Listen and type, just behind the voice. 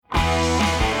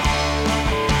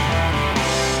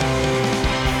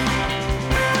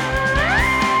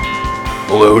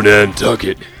Hello,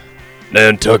 Nantucket.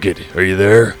 Nantucket, are you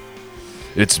there?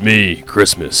 It's me,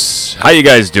 Christmas. How you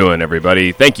guys doing,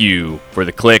 everybody? Thank you for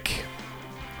the click.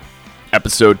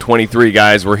 Episode 23,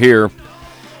 guys. We're here.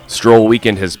 Stroll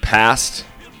weekend has passed.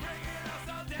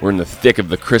 We're in the thick of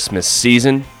the Christmas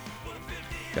season.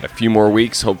 Got a few more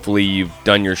weeks. Hopefully you've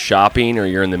done your shopping or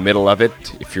you're in the middle of it.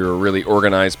 If you're a really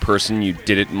organized person, you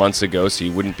did it months ago so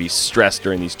you wouldn't be stressed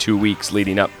during these 2 weeks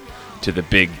leading up to the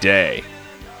big day.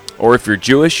 Or if you're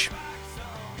Jewish,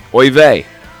 oy vey,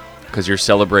 because you're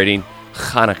celebrating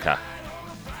Hanukkah.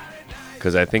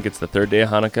 Because I think it's the third day of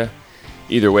Hanukkah.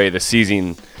 Either way, the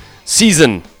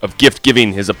season of gift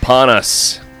giving is upon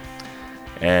us.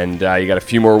 And you got a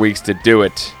few more weeks to do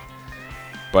it.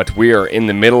 But we are in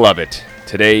the middle of it.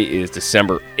 Today is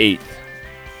December 8th.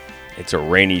 It's a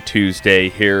rainy Tuesday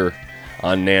here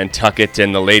on Nantucket,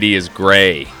 and the lady is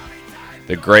gray.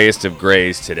 The grayest of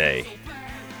grays today.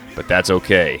 But that's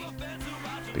okay,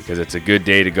 because it's a good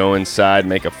day to go inside,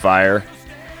 make a fire,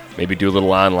 maybe do a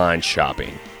little online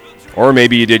shopping. Or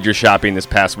maybe you did your shopping this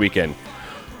past weekend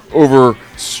over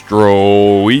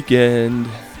Stroll Weekend.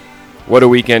 What a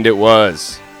weekend it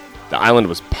was. The island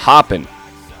was popping.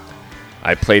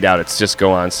 I played out at Cisco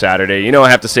on Saturday. You know, I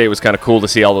have to say it was kind of cool to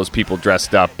see all those people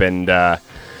dressed up and,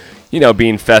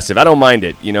 being festive. I don't mind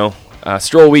it,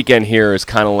 Stroll Weekend here is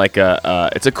kind of like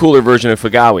it's a cooler version of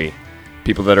Fagawi.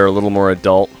 People that are a little more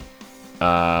adult.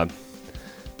 I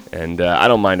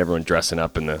don't mind everyone dressing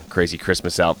up in the crazy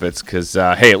Christmas outfits because,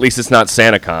 hey, at least it's not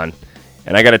SantaCon.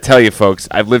 And I got to tell you, folks,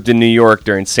 I've lived in New York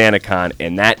during SantaCon,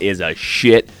 and that is a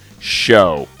shit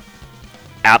show.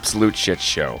 Absolute shit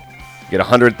show. You get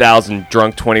 100,000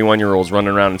 drunk 21-year-olds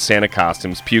running around in Santa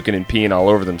costumes, puking and peeing all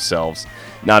over themselves.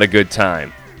 Not a good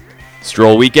time.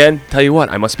 Stroll Weekend? Tell you what,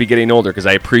 I must be getting older because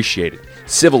I appreciate it.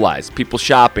 Civilized, people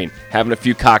shopping, having a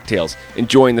few cocktails,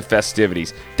 enjoying the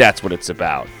festivities. That's what it's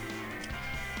about.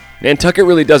 Nantucket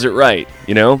really does it right,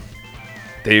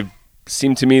 They've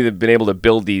seemed to me they've been able to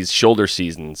build these shoulder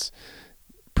seasons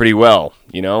pretty well,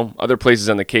 Other places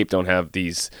on the Cape don't have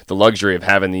the luxury of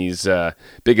having these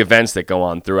big events that go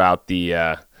on throughout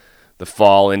the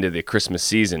fall into the Christmas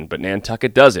season, but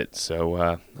Nantucket does it,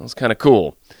 so that was kind of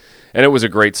cool. And it was a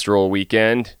great stroll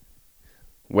weekend.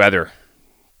 Weather.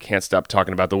 Can't stop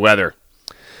talking about the weather.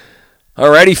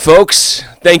 Alrighty, folks.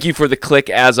 Thank you for the click,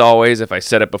 as always. If I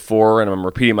said it before and I'm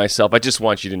repeating myself, I just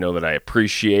want you to know that I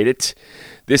appreciate it.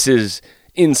 This is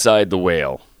Inside the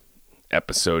Whale,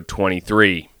 episode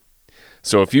 23.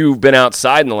 So if you've been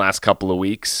outside in the last couple of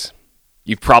weeks,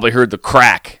 you've probably heard the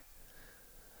crack.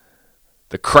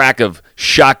 The crack of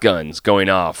shotguns going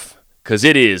off. Because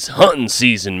it is hunting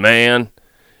season, man.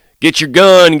 Get your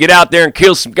gun and get out there and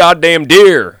kill some goddamn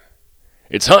deer.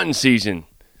 It's hunting season,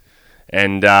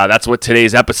 and that's what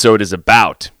today's episode is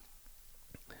about.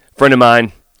 A friend of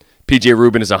mine, PJ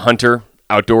Rubin, is a hunter,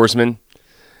 outdoorsman,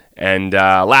 and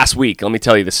last week, let me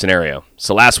tell you the scenario.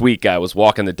 So last week, I was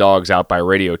walking the dogs out by a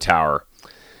radio tower,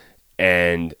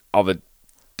 and all the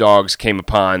dogs came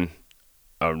upon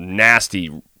a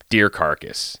nasty deer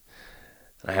carcass.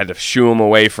 I had to shoo them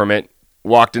away from it,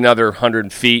 walked another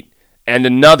 100 feet, and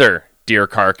another deer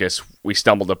carcass we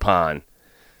stumbled upon.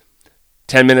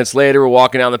 10 minutes later, we're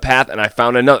walking down the path, and I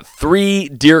found another 3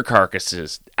 deer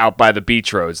carcasses out by the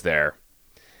beach roads there.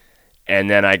 And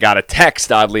then I got a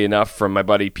text, oddly enough, from my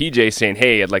buddy PJ saying,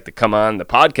 hey, I'd like to come on the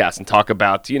podcast and talk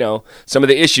about, some of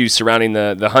the issues surrounding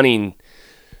the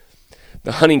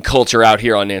hunting culture out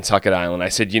here on Nantucket Island. I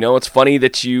said, it's funny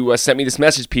that you sent me this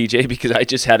message, PJ, because I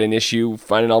just had an issue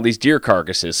finding all these deer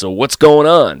carcasses. So what's going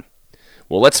on?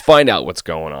 Well, let's find out what's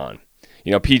going on.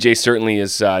 PJ certainly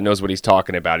knows what he's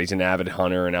talking about. He's an avid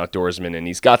hunter and outdoorsman, and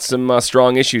he's got some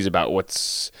strong issues about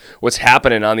what's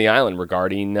happening on the island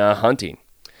regarding hunting.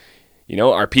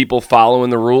 Are people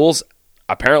following the rules?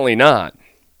 Apparently not.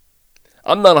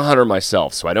 I'm not a hunter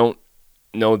myself, so I don't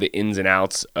know the ins and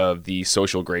outs of the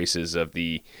social graces of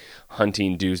the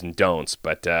hunting do's and don'ts,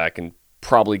 but I can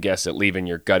probably guess that leaving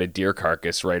your gutted deer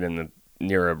carcass right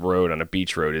near a road on a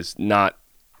beach road is not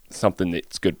something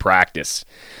that's good practice.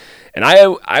 And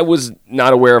I was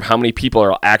not aware of how many people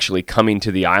are actually coming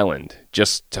to the island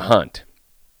just to hunt.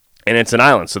 And it's an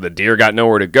island, so the deer got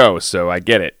nowhere to go, so I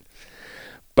get it.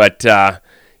 But, I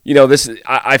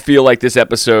feel like this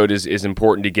episode is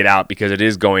important to get out because it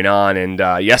is going on. And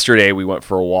yesterday we went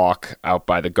for a walk out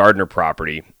by the Gardner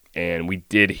property, and we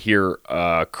did hear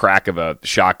a crack of a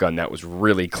shotgun that was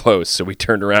really close. So we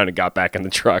turned around and got back in the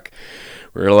truck.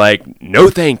 We were like, no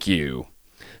thank you.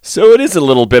 So it is a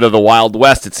little bit of the Wild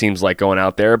West, it seems like, going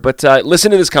out there. But listen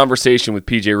to this conversation with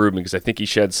PJ Rubin, because I think he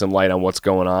sheds some light on what's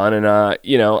going on. And,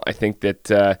 I think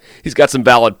that he's got some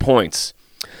valid points.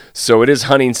 So it is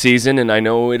hunting season, and I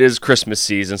know it is Christmas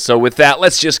season. So with that,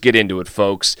 let's just get into it,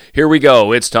 folks. Here we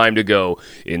go. It's time to go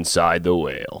inside the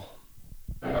whale.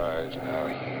 Rise now,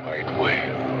 ye white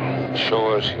whale.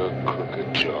 Show us your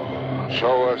crooked jaw.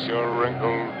 Show us your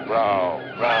wrinkled brow.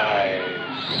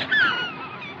 Rise.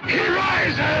 He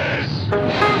rises!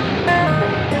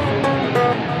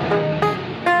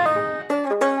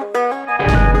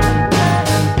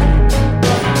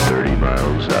 30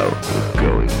 miles out, we're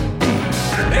going deep.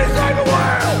 Inside the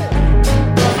whale!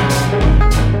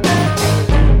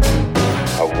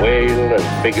 A whale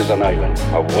as big as an island.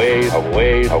 A whale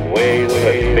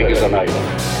as big as an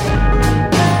island.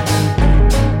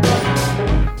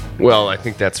 Well, I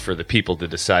think that's for the people to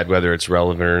decide whether it's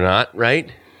relevant or not,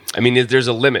 right? I mean, there's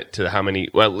a limit to how many.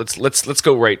 Well, let's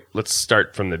go right. Let's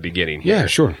start from the beginning here. Yeah,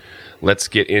 sure. Let's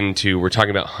get into. We're talking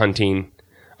about hunting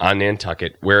on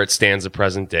Nantucket, where it stands the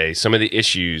present day. Some of the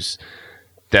issues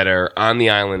that are on the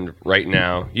island right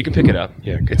now. You can pick it up.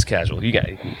 Yeah, okay. It's casual. You got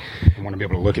it. I want to be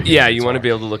able to look at you. Yeah, you want to be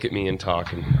able to look at me and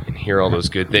talk and hear all those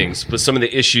good things. But some of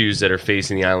the issues that are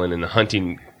facing the island and the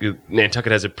hunting,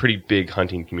 Nantucket has a pretty big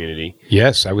hunting community.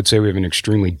 Yes, I would say we have an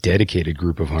extremely dedicated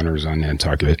group of hunters on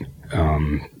Nantucket.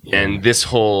 And this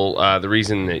whole, the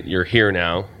reason that you're here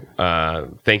now,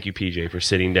 thank you, PJ, for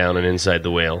sitting down and inside the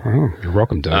whale. Oh, you're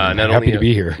welcome, Doug. I'm happy to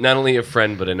be here. Not only a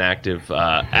friend, but an active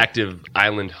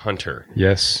island hunter.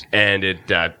 Yes. And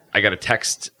I got a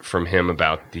text from him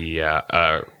about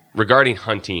the regarding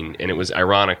hunting, and it was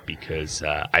ironic because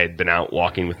I had been out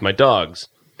walking with my dogs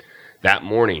that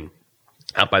morning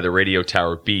out by the Radio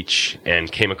Tower Beach and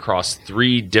came across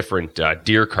 3 different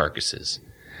deer carcasses.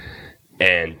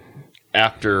 And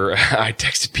after I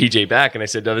texted PJ back and I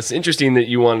said, "No, this is interesting that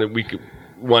you wanted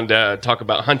to talk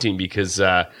about hunting because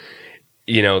that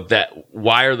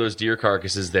why are those deer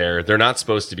carcasses there? They're not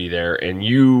supposed to be there." And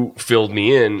you filled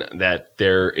me in that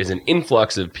there is an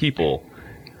influx of people,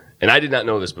 and I did not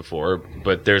know this before,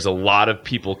 but there's a lot of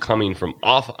people coming from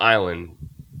off island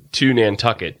to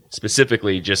Nantucket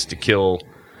specifically just to kill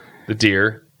the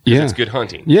deer. Yeah, it's good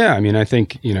hunting. Yeah, I mean, I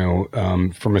think,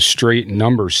 from a straight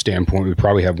numbers standpoint, we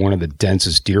probably have one of the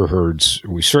densest deer herds.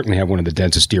 We certainly have one of the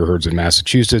densest deer herds in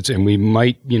Massachusetts, and we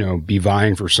might, be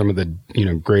vying for some of the,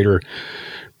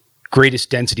 greatest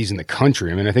densities in the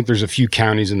country. I mean, I think there's a few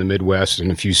counties in the Midwest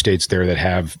and a few states there that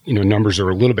have, numbers that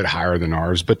are a little bit higher than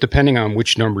ours. But depending on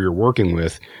which number you're working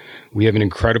with, we have an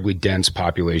incredibly dense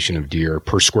population of deer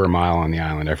per square mile on the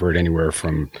island. I've heard anywhere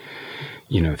from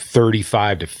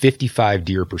 35 to 55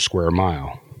 deer per square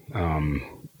mile,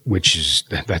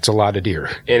 that's a lot of deer.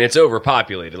 And it's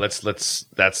overpopulated.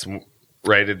 That's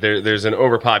right. There's an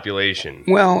overpopulation.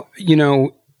 Well,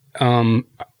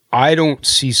 I don't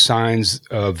see signs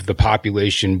of the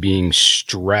population being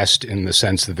stressed in the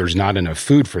sense that there's not enough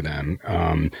food for them,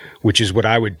 which is what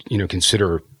I would,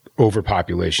 consider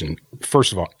overpopulation.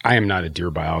 First of all, I am not a deer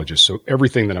biologist, so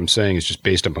everything that I'm saying is just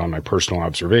based upon my personal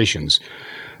observations.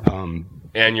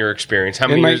 And your experience. How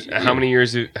many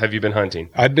years have you been hunting?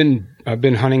 I've been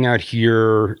hunting out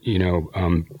here,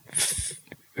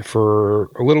 for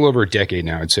a little over a decade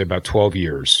now. I'd say about 12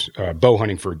 years. Bow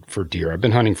hunting for deer. I've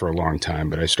been hunting for a long time,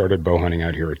 but I started bow hunting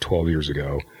out here 12 years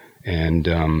ago, and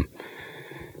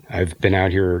I've been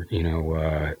out here,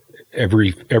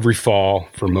 every fall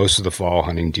for most of the fall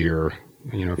hunting deer.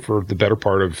 For the better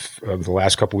part of the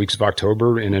last couple weeks of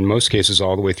October, and in most cases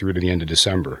all the way through to the end of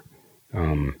December.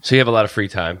 So you have a lot of free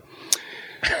time.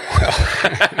 Well,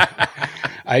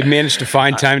 I managed to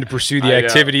find time to pursue the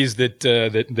activities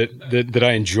that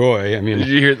I enjoy. I mean, did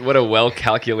you hear what a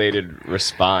well-calculated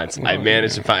response? I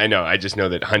managed to find. I know. I just know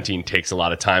that hunting takes a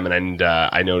lot of time, and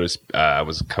I noticed I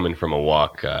was coming from a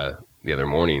walk the other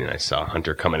morning, and I saw a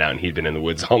hunter coming out, and he'd been in the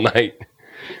woods all night.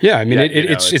 Yeah, I mean,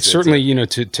 it's certainly,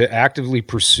 to actively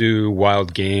pursue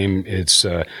wild game. It's.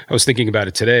 I was thinking about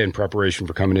it today in preparation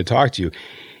for coming to talk to you.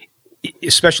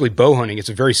 Especially bow hunting, it's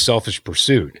a very selfish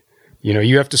pursuit.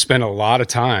 You have to spend a lot of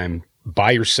time by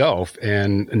yourself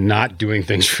and not doing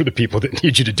things for the people that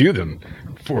need you to do them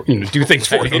do things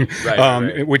for them,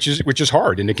 right. Which is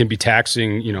hard, and it can be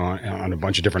taxing, on a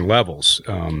bunch of different levels.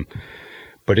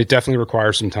 But it definitely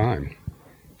requires some time.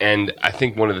 And I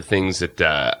think one of the things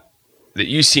that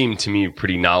you seem to me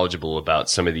pretty knowledgeable about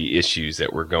some of the issues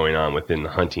that were going on within the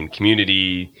hunting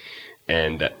community,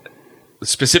 and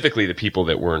specifically the people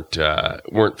that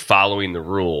weren't following the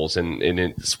rules, and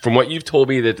it's, from what you've told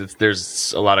me, that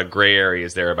there's a lot of gray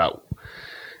areas there about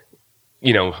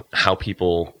how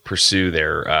people pursue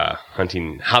their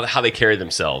hunting, how they carry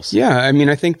themselves. Yeah, I mean,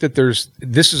 I think that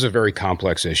this is a very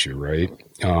complex issue, right?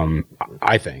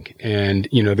 I think, and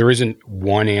there isn't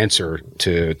one answer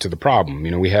to the problem.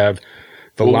 We have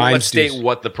let's state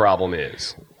what the problem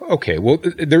is. Okay, well,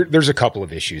 there's a couple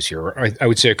of issues here. I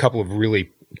would say a couple of really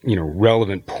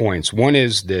relevant points. One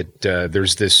is that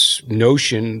there's this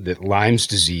notion that Lyme's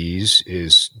disease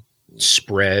is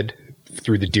spread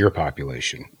through the deer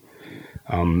population.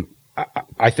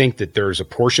 I think that there's a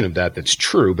portion of that that's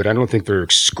true, but I don't think they're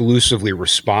exclusively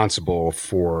responsible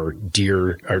for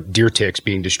deer ticks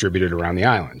being distributed around the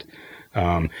island.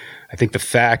 I think the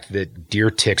fact that deer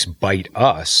ticks bite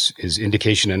us is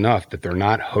indication enough that they're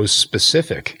not host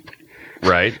specific.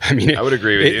 Right. I mean, I would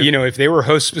agree with you. If they were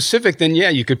host specific, then yeah,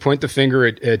 you could point the finger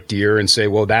at deer and say,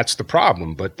 well, that's the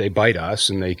problem. But they bite us,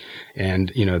 and they're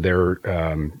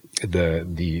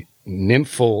the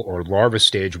nymphal or larva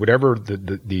stage, whatever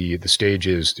the stage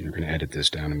is. You're going to edit this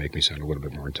down and make me sound a little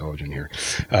bit more intelligent here.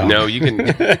 No, you can.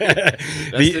 That's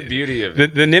the beauty of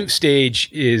it. The nymph stage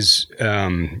is.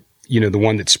 The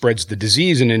one that spreads the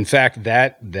disease. And in fact,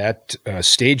 that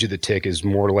stage of the tick is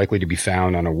more likely to be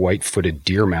found on a white-footed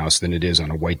deer mouse than it is on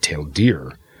a white-tailed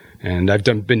deer. And I've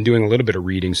been doing a little bit of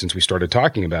reading since we started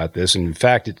talking about this. And in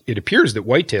fact, it appears that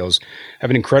whitetails have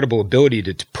an incredible ability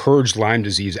to purge Lyme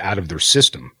disease out of their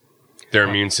system. Their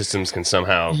immune systems can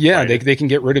somehow... Yeah, they can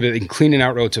get rid of it. They can clean it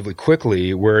out relatively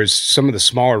quickly, whereas some of the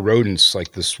smaller rodents,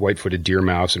 like this white-footed deer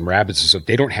mouse and rabbits and stuff,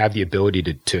 they don't have the ability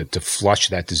to flush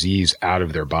that disease out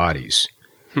of their bodies.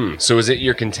 So is it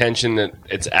your contention that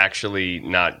it's actually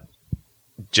not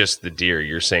just the deer?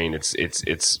 You're saying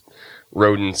it's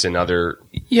rodents and other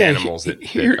animals that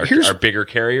are bigger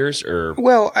carriers, or?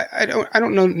 Well, I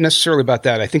don't know necessarily about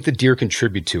that. I think the deer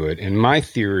contribute to it. And my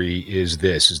theory is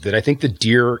that I think the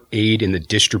deer aid in the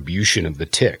distribution of the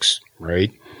ticks,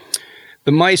 right?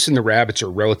 The mice and the rabbits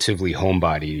are relatively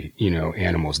homebody,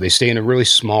 animals. They stay in a really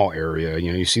small area.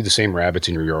 You see the same rabbits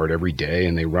in your yard every day,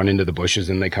 and they run into the bushes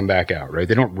and they come back out, right?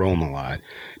 They don't roam a lot.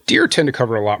 Deer tend to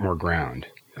cover a lot more ground.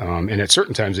 And at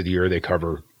certain times of the year, they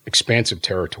cover expansive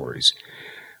territories.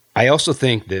 I also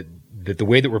think that the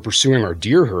way that we're pursuing our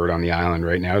deer herd on the island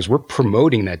right now is we're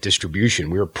promoting that distribution.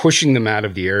 We are pushing them out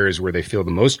of the areas where they feel the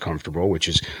most comfortable, which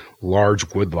is large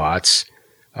woodlots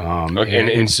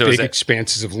and so big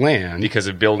expanses of land. Because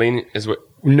of building is what?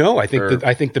 No, I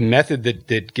think the method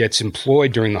that gets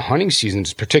employed during the hunting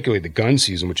seasons, particularly the gun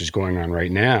season, which is going on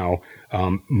right now,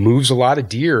 moves a lot of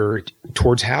deer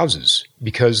towards houses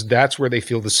because that's where they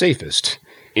feel the safest.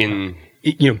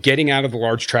 Getting out of the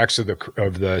large tracts of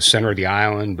the center of the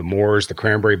island, the moors, the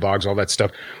cranberry bogs, all that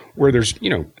stuff, where there's,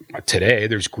 today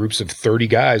there's groups of 30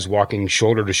 guys walking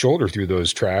shoulder to shoulder through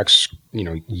those tracts,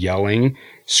 yelling,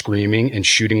 screaming, and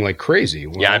shooting like crazy.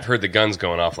 Well, yeah, I've heard the guns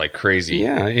going off like crazy.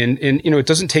 Yeah, and it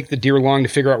doesn't take the deer long to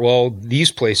figure out, well,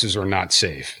 these places are not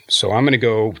safe. So I'm going to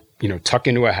go, tuck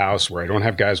into a house where I don't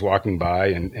have guys walking by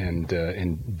and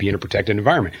be in a protected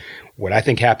environment. What I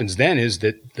think happens then is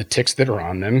that the ticks that are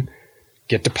on them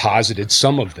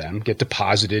some of them get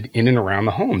deposited in and around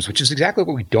the homes, which is exactly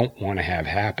what we don't want to have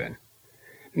happen.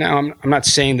 Now, I'm not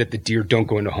saying that the deer don't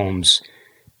go into homes,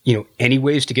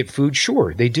 anyways to get food.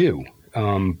 Sure, they do.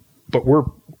 But we're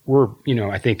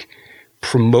I think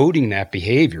promoting that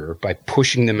behavior by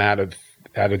pushing them out of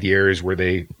the areas where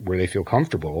they feel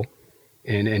comfortable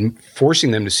and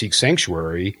forcing them to seek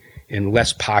sanctuary in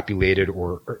less populated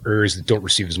or areas that don't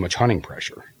receive as much hunting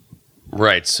pressure.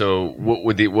 Right. So what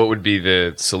would be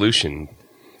the solution?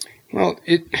 Well,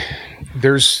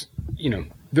 there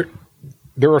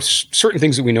are certain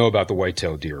things that we know about the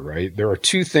white-tailed deer, right? There are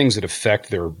two things that affect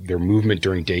their movement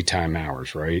during daytime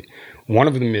hours, right? One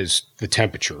of them is the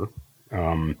temperature,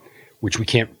 which we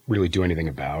can't really do anything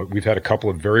about. We've had a couple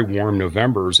of very warm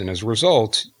Novembers, and as a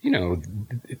result,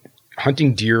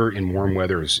 hunting deer in warm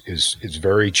weather is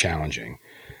very challenging.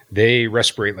 They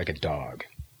respirate like a dog.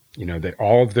 That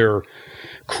all of their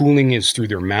cooling is through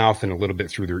their mouth and a little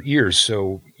bit through their ears.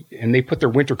 So, and they put their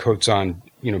winter coats on,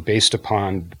 based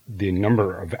upon the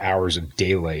number of hours of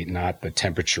daylight, not the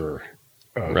temperature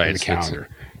of the calendar.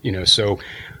 So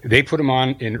they put them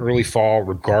on in early fall,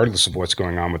 regardless of what's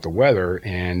going on with the weather.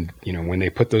 And, when they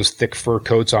put those thick fur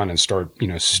coats on and start,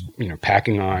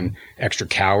 packing on extra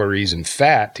calories and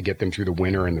fat to get them through the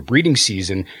winter and the breeding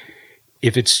season,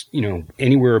 if it's,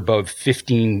 anywhere above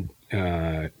 15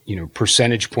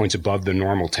 percentage points above the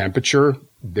normal temperature,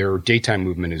 their daytime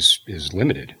movement is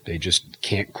limited. They just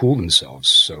can't cool themselves.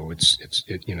 So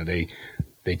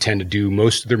they tend to do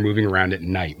most of their moving around at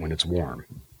night when it's warm.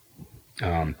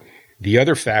 The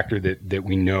other factor that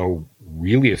we know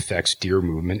really affects deer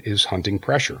movement is hunting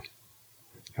pressure.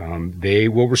 They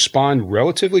will respond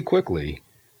relatively quickly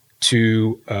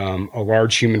to a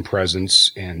large human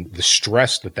presence and the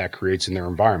stress that creates in their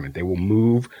environment. They will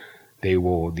move. The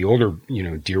older,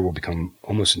 deer will become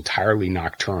almost entirely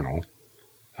nocturnal.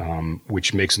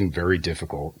 which makes them very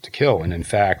difficult to kill. And in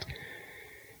fact,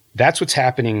 that's what's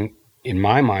happening in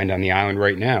my mind on the island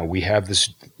right now. We have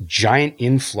this giant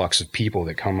influx of people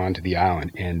that come onto the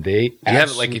island, and they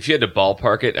if you had to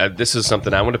ballpark it, this is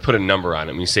something I want to put a number on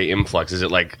it. When you say influx, is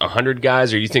it like 100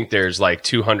 guys, or you think there's like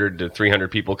 200 to 300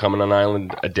 people coming on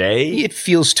island a day? It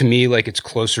feels to me like it's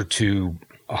closer to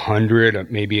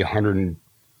 100, maybe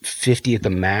 150 at the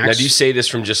max. Now, do you say this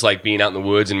from just like being out in the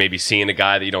woods and maybe seeing a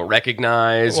guy that you don't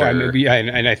recognize?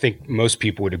 And I think most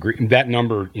people would agree. That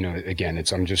number, again,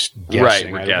 I'm just guessing.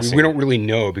 Right, we're guessing. We don't really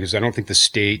know, because I don't think the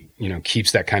state,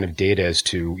 keeps that kind of data as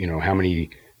to, how many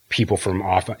people from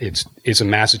off. It's a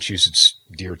Massachusetts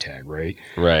deer tag, right?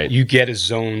 Right. You get a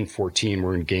zone 14.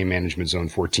 We're in game management zone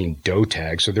 14 doe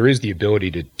tag. So there is the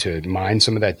ability to mine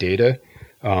some of that data.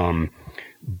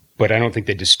 But I don't think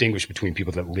they distinguish between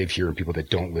people that live here and people that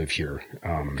don't live here.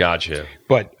 Gotcha.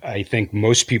 But I think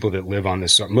most people that live on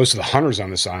this, most of the hunters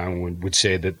on this island would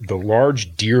say that the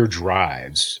large deer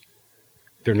drives,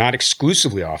 they're not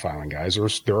exclusively off-island guys.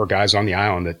 There are guys on the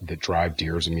island that drive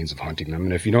deer as a means of hunting them.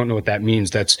 And if you don't know what that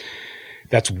means, that's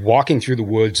walking through the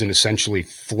woods and essentially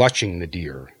flushing the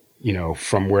deer,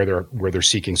 from where they're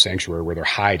seeking sanctuary, where they're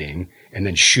hiding, and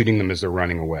then shooting them as they're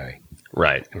running away.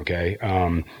 Right. Okay.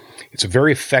 It's a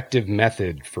very effective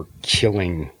method for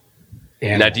killing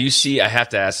animals. Now, I have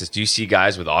to ask this, do you see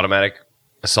guys with automatic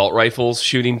assault rifles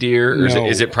shooting deer? Or No.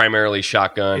 is it primarily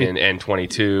shotgun and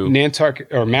 22? Nantucket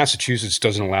or Massachusetts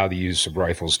doesn't allow the use of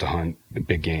rifles to hunt the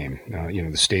big game.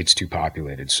 The state's too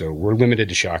populated. So we're limited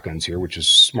to shotguns here, which is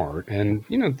smart. And,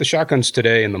 the shotguns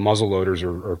today and the muzzle loaders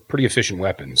are pretty efficient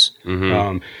weapons.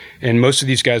 Mm-hmm. And most of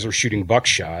these guys are shooting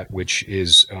buckshot, which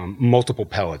is multiple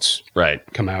pellets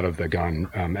come out of the gun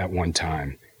at one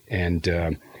time.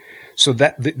 And so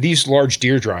these large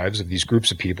deer drives of these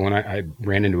groups of people, and I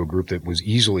ran into a group that was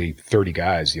easily 30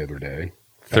 guys the other day.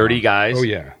 30 guys? Oh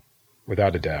yeah,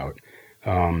 without a doubt.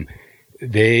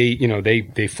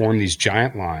 They form these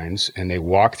giant lines and they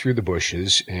walk through the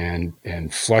bushes and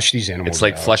flush these animals. It's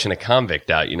like out. flushing a convict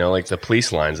out, like the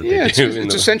police lines that they do.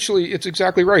 It's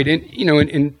exactly right.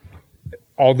 And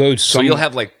although so you'll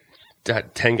have like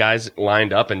 10 guys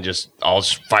lined up and just all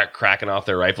cracking off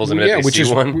their rifles, and if they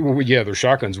see one. They're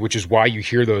shotguns, which is why you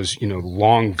hear those,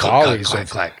 long volleys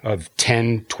of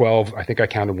 10, 12. I think I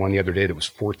counted one the other day that was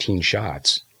 14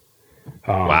 shots.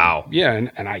 Wow. Yeah,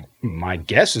 and my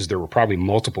guess is there were probably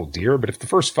multiple deer, but if the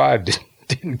first 5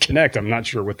 didn't connect, I'm not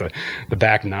sure what the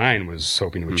back 9 was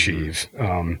hoping to achieve.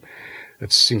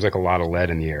 It seems like a lot of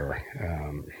lead in the air.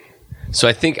 So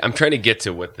I think I'm trying to get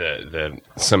to what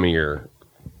some of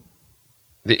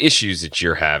the issues that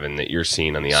you're having, that you're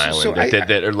seeing on the island,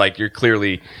 that are like, you're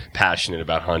clearly passionate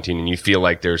about hunting, and you feel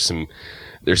like there's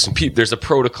a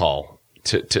protocol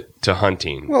to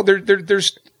hunting. Well,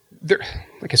 there's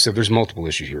like I said, there's multiple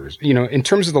issues here. In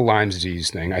terms of the Lyme disease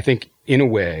thing, I think in a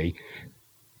way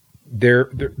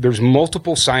there's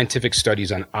multiple scientific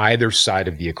studies on either side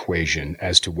of the equation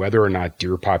as to whether or not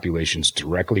deer populations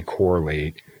directly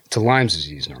correlate to Lyme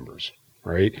disease numbers,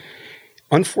 right?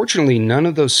 Unfortunately, none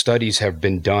of those studies have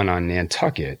been done on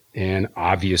Nantucket, and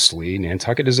obviously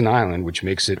Nantucket is an island, which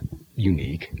makes it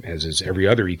unique, as is every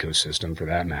other ecosystem for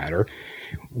that matter.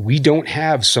 We don't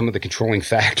have some of the controlling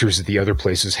factors that the other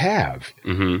places have.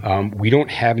 Mm-hmm. We don't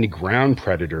have any ground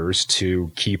predators to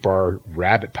keep our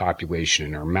rabbit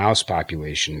population, our mouse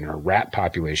population, our rat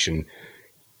population,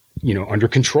 under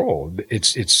control.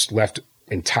 It's left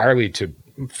entirely to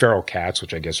feral cats,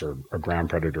 which I guess are a ground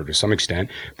predator to some extent,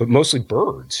 but mostly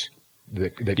birds.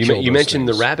 You mentioned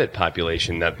the rabbit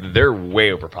population, that they're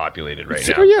way overpopulated right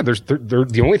now. Oh yeah, they're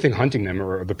the only thing hunting them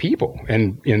are the people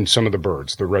and some of the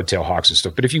birds, the red-tailed hawks and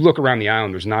stuff. But if you look around the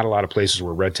island, there's not a lot of places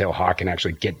where red-tailed hawk can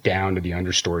actually get down to the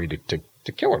understory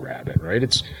to kill a rabbit, right?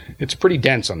 It's pretty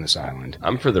dense on this island.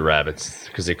 I'm for the rabbits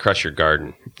because they crush your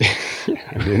garden.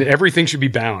 Everything should be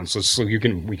balanced, so we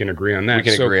can agree on that.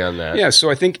 We can agree on that. Yeah, so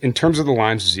I think in terms of the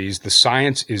Lyme disease, the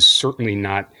science is certainly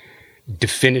not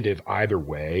definitive either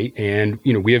way, and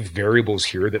we have variables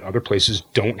here that other places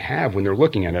don't have when they're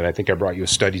looking at it. I think I brought you a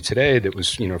study today that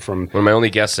was from one of my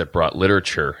only guests that brought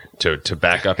literature to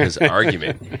back up his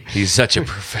argument. He's such a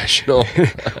professional.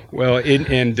 Well,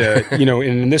 in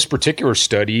this particular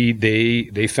study,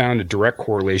 they found a direct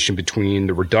correlation between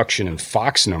the reduction in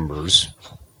fox numbers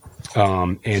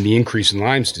and the increase in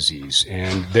Lyme's disease,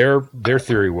 and their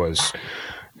theory was.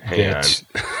 Hang on.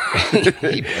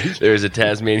 There's a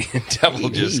Tasmanian devil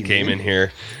just came in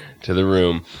here to the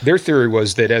room. Their theory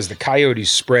was that as the coyotes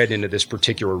spread into this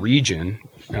particular region,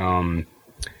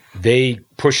 they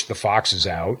pushed the foxes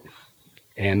out,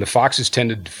 And the foxes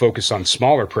tended to focus on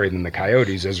smaller prey than the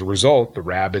coyotes. As a result, the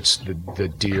rabbits, the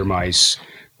deer mice,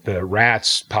 the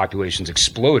rats populations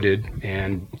exploded.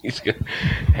 And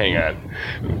hang on,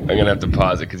 I'm gonna have to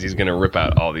pause it because he's gonna rip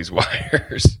out all these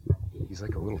wires. He's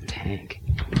like a little tank.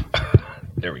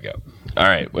 There we go. All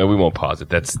right. Well, we won't pause it.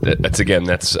 That's that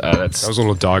was a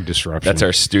little dog disruption. That's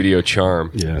our studio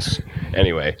charm. Yes.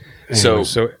 Anyway, so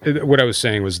what I was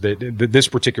saying was that this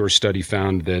particular study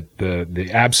found that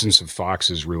the absence of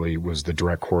foxes really was the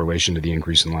direct correlation to the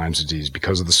increase in Lyme disease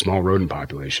because of the small rodent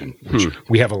population, which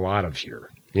we have a lot of here.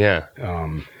 Yeah.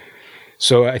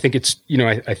 So I think it's,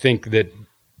 I think that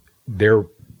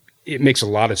it makes a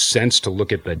lot of sense to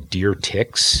look at the deer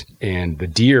ticks and the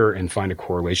deer and find a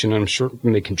correlation. I'm sure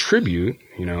they contribute,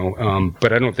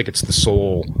 but I don't think it's the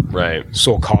sole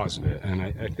cause of it. And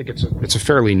I think it's a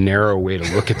fairly narrow way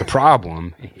to look at the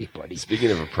problem. Hey, buddy. Speaking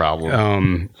of a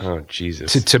problem, oh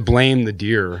Jesus, to blame the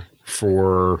deer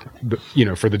for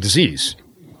the disease.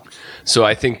 So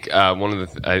I think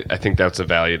I think that's a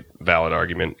valid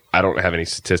argument. I don't have any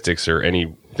statistics or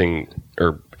anything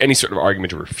or any sort of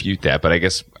argument to refute that, but I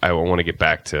guess I want to get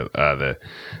back to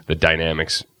the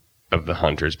dynamics of the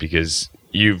hunters, because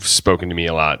you've spoken to me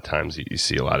a lot of times. You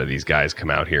see a lot of these guys come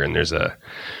out here, and there's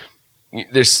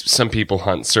some people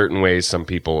hunt certain ways, some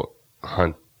people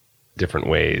hunt different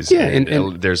ways. Yeah,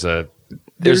 and there's an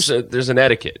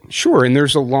etiquette. Sure, and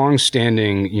there's a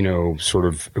long-standing, sort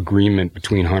of agreement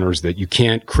between hunters that you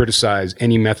can't criticize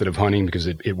any method of hunting because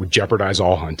it would jeopardize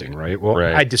all hunting, right? Well,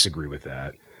 right. I disagree with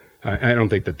that. I don't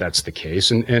think that that's the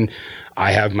case. And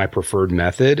I have my preferred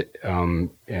method,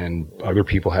 and other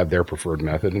people have their preferred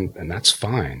method, and that's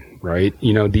fine, right?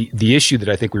 The issue that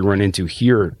I think we run into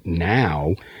here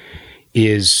now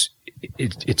is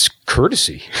it's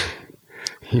courtesy.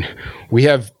 We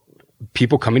have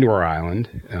people coming to our island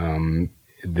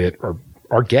that are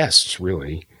our guests,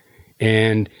 really,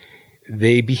 and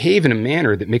they behave in a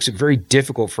manner that makes it very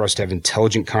difficult for us to have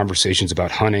intelligent conversations about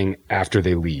hunting after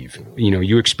they leave.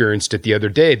 You experienced it the other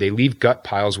day. They leave gut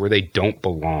piles where they don't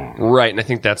belong. Right, and I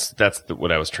think that's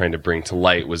what I was trying to bring to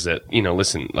light was that,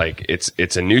 listen, like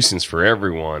it's a nuisance for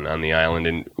everyone on the island,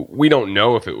 and we don't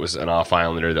know if it was an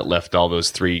off-islander that left all those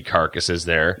 3 carcasses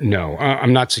there. No,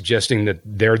 I'm not suggesting that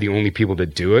they're the only people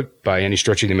that do it by any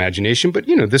stretch of the imagination, but,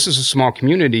 this is a small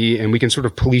community, and we can sort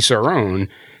of police our own.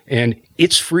 And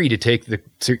it's free to take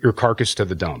your carcass to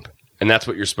the dump. And that's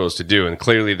what you're supposed to do. And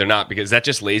clearly they're not, because that's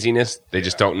just laziness. They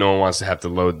just don't. No one wants to have to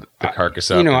load the carcass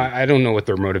up. I don't know what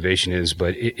their motivation is,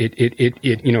 but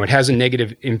it has a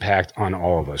negative impact on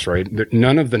all of us, right?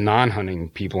 None of the non-hunting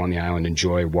people on the island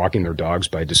enjoy walking their dogs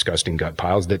by disgusting gut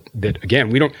piles that again,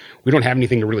 we don't have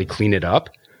anything to really clean it up.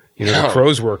 The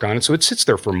crows work on it. So it sits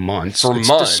there for months. It's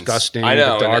disgusting. I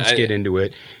know. The dogs get into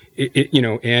it.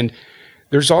 And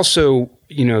there's also,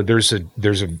 there's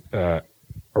a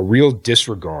real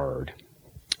disregard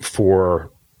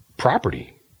for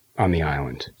property on the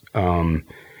island. The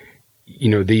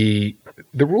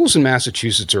rules in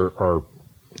Massachusetts are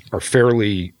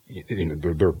fairly,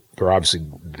 they're obviously,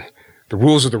 the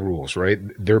rules are the rules, right?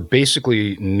 They're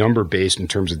basically number based in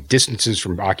terms of distances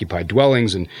from occupied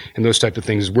dwellings and those type of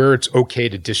things, where it's okay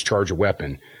to discharge a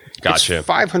weapon. Gotcha. It's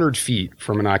 500 feet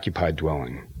from an occupied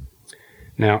dwelling.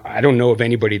 Now, I don't know of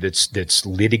anybody that's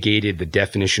litigated the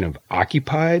definition of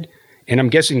occupied, and I'm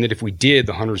guessing that if we did,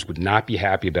 the hunters would not be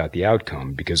happy about the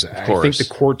outcome, because I think the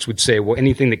courts would say, well,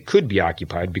 anything that could be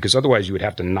occupied, because otherwise you would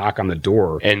have to knock on the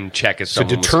door and check if to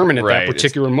determine at that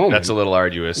particular moment. That's a little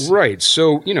arduous. Right.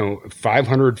 So,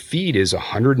 500 feet is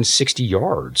 160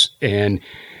 yards, and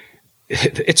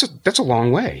that's a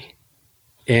long way.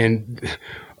 And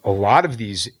a lot of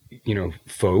these,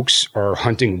 folks are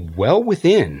hunting well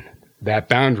within that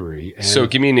boundary. And so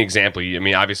give me an example. I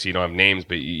mean, obviously you don't have names,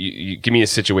 but you give me a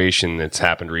situation that's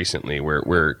happened recently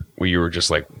where you were just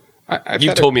like,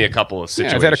 you've told me a couple of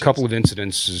situations. Yeah, I've had a couple of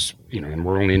incidences, and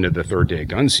we're only into the 3rd day of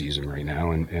gun season right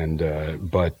now.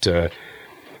 But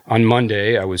on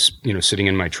Monday I was, sitting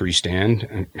in my tree stand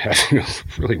and having a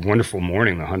really wonderful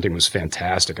morning. The hunting was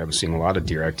fantastic. I was seeing a lot of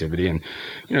deer activity, and,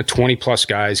 20 plus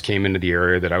guys came into the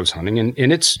area that I was hunting,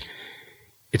 and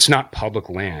it's not public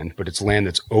land, but it's land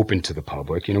that's open to the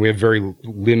public. We have very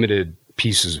limited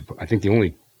pieces. I think the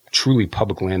only truly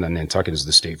public land on Nantucket is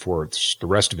the state forest. The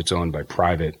rest of it's owned by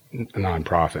private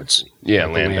nonprofits. Yeah,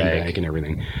 like land the land bank and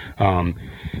everything.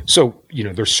 So,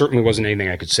 there certainly wasn't anything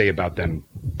I could say about them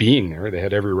being there. They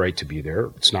had every right to be there.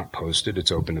 It's not posted.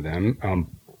 It's open to them.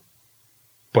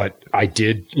 But I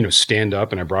did, stand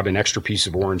up, and I brought an extra piece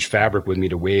of orange fabric with me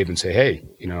to wave and say, hey,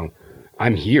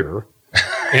 I'm here.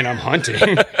 And I'm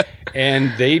hunting,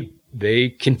 and they they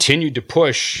continued to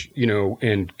push,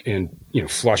 and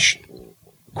flush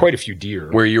quite a few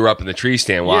deer. Where you were up in the tree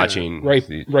stand watching.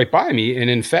 Right by me. And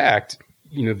in fact,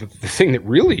 the thing that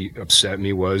really upset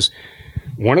me was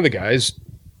one of the guys,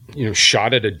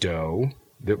 shot at a doe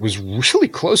that was really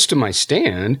close to my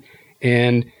stand.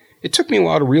 And it took me a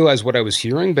while to realize what I was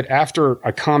hearing. But after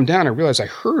I calmed down, I realized I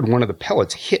heard one of the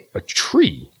pellets hit a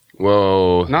tree.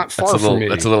 Whoa. Not far from me.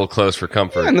 That's a little close for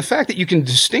comfort. Yeah, and the fact that you can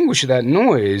distinguish that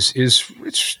noise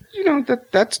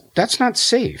that's not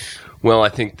safe. Well, I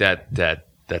think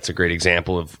that's a great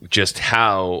example of just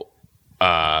how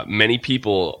many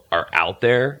people are out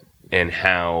there and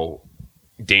how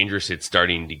dangerous it's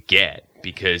starting to get,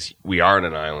 because we are on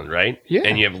an island, right? Yeah.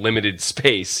 And you have limited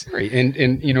space. Right.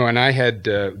 And I had,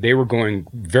 they were going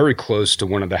very close to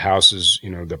one of the houses,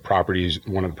 one of the properties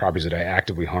that I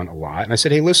actively hunt a lot. And I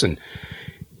said, hey, listen,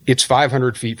 it's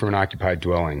 500 feet from an occupied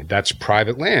dwelling. That's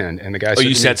private land. And the guy said,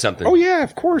 you said something. Oh, yeah,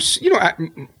 of course.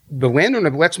 The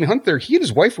landowner that lets me hunt there, he and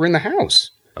his wife were in the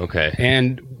house. Okay.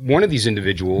 And one of these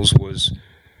individuals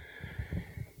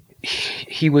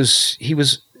he was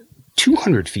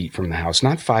 200 feet from the house,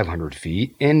 not 500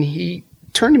 feet. And he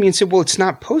turned to me and said, well, it's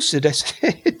not posted. I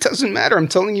said, it doesn't matter. I'm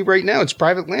telling you right now, it's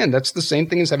private land. That's the same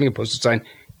thing as having a posted sign.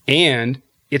 And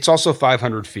it's also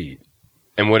 500 feet.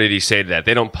 And what did he say to that?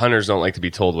 Punters don't like to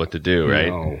be told what to do, right?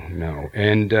 No.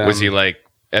 And was he like,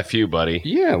 F you, buddy?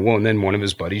 Yeah. Well, and then one of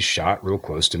his buddies shot real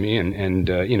close to me, and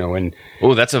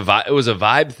oh, that's it was a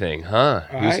vibe thing, huh?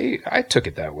 I took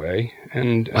it that way,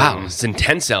 and wow, it's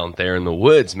intense out there in the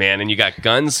woods, man. And you got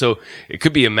guns, so it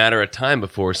could be a matter of time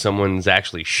before someone's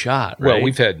actually shot. Right? Well,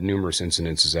 we've had numerous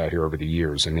incidences out here over the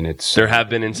years. I mean, there have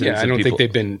been incidents. Yeah, I don't think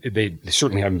they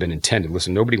certainly haven't been intended.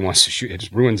 Listen, nobody wants to shoot. It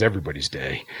just ruins everybody's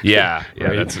day. Yeah,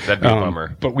 right? That'd be a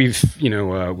bummer. But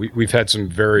we've had some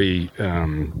very.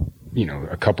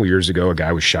 A couple years ago, a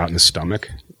guy was shot in the stomach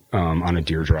on a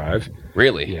deer drive.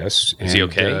 Really? Yes. Is he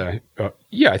okay?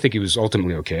 Yeah, I think he was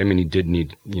ultimately okay. I mean, he did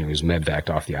need, he was medvaced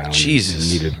off the island.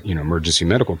 Jesus. He needed, emergency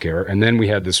medical care. And then we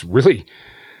had this really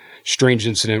strange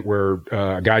incident where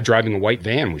a guy driving a white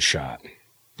van was shot.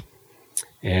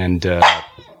 And, whoa,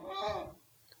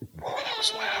 that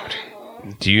was loud.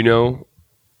 Do you know?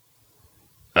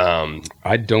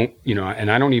 I don't, and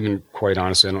I don't even quite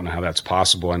honestly, I don't know how that's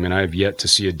possible. I mean, I have yet to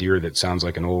see a deer that sounds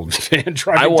like an old van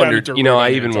driving. I wondered, down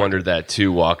I even wondered that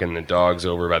too, walking the dogs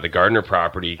over by the Gardner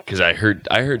property, because I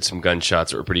heard some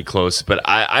gunshots that were pretty close. But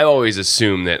I always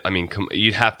assume that,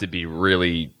 you'd have to be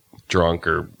really drunk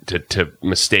or to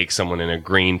mistake someone in a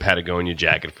green Patagonia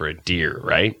jacket for a deer,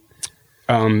 right?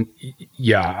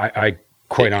 Yeah, I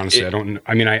quite honestly, I don't.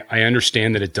 I mean, I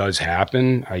understand that it does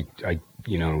happen.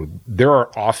 There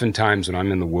are often times when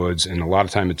I'm in the woods, and a lot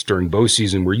of time it's during bow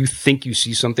season, where you think you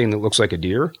see something that looks like a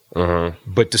deer,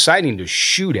 but deciding to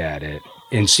shoot at it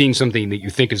and seeing something that you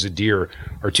think is a deer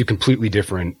are two completely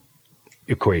different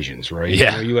equations, right?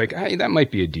 Yeah. You're like, hey, that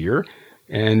might be a deer.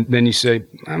 And then you say,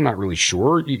 I'm not really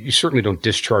sure. You certainly don't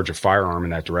discharge a firearm in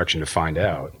that direction to find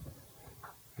out.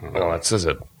 Well, that says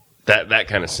that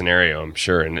kind of scenario, I'm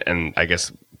sure. And I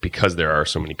guess because there are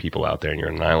so many people out there and you're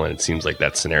on an island, it seems like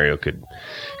that scenario could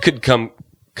come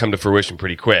to fruition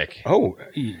pretty quick. Oh,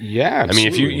 yeah. Absolutely. I mean,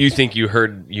 if you think you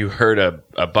heard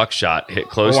a buckshot hit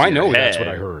close to your head. I know that's what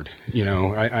I heard.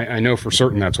 I know for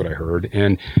certain that's what I heard.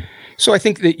 And so I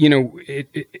think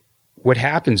that, what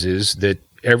happens is that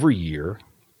every year,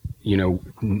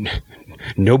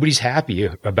 nobody's happy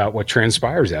about what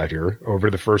transpires out here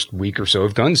over the first week or so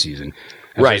of gun season.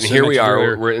 Right, and here we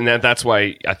are, and that's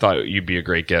why I thought you'd be a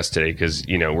great guest today, because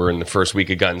we're in the first week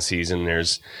of gun season.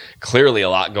 There's clearly a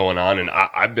lot going on, and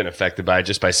I've been affected by it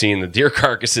just by seeing the deer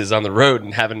carcasses on the road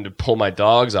and having to pull my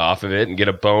dogs off of it and get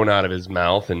a bone out of his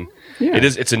mouth, and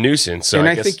it's a nuisance. So and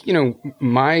I guess,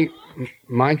 think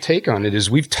my take on it is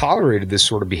we've tolerated this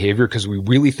sort of behavior because we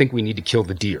really think we need to kill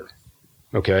the deer.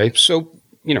 Okay, so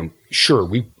sure,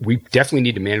 we definitely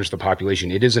need to manage the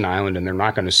population. It is an island, and they're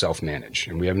not going to self-manage,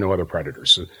 and we have no other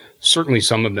predators. So certainly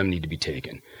some of them need to be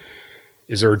taken.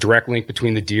 Is there a direct link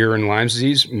between the deer and Lyme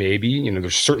disease? Maybe.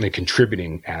 There's certainly a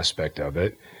contributing aspect of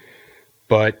it.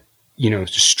 But,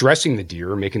 stressing the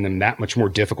deer, making them that much more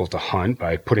difficult to hunt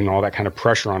by putting all that kind of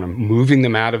pressure on them, moving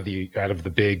them out of the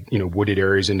big, wooded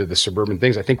areas into the suburban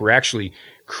things, I think we're actually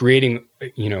creating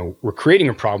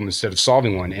a problem instead of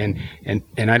solving one. And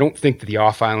I don't think that the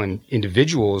off-island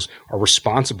individuals are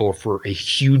responsible for a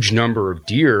huge number of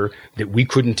deer that we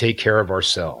couldn't take care of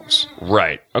ourselves.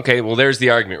 Right. Okay. Well, there's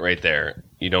the argument right there.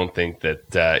 You don't think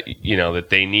that, that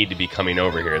they need to be coming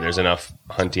over here. There's enough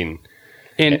hunting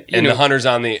And the hunters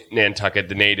on the Nantucket,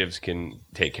 the natives, can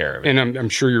take care of it. And I'm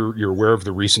sure you're aware of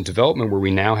the recent development where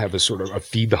we now have a sort of a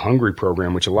Feed the Hungry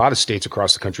program, which a lot of states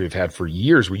across the country have had for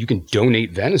years, where you can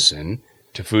donate venison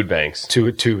to food banks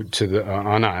to the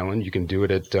on island. You can do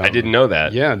it at. I didn't know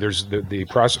that. Yeah, there's the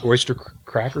oyster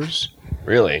crackers.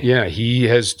 Really? Yeah, he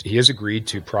has agreed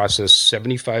to process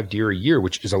 75 deer a year,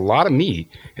 which is a lot of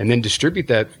meat, and then distribute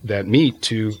that meat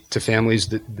to families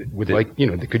that would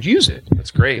that could use it. That's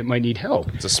great. It might need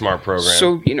help. It's a smart program.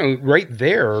 So right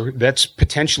there, that's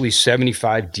potentially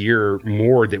 75 deer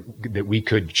more that we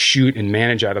could shoot and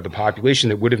manage out of the population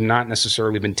that would have not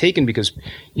necessarily been taken because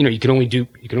you can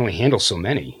only handle so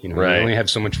many. Right. You only have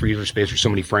so much freezer space or so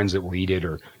many friends that will eat it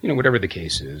or whatever the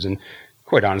case is. And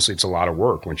quite honestly, it's a lot of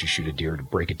work once you shoot a deer to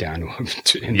break it down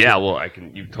yeah, well,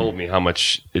 you've told me how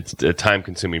much it's a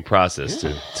time-consuming process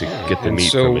to get the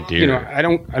meat from a deer. I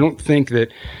don't think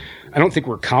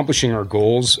we're accomplishing our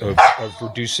goals of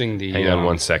reducing the. Hang on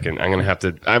 1 second. I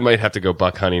might have to go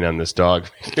buck hunting on this dog.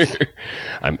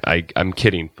 I'm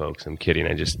kidding, folks. I'm kidding.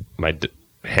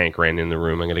 Hank ran in the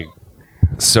room.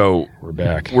 So we're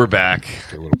back.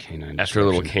 After a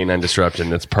little canine disruption.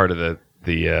 That's part of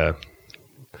the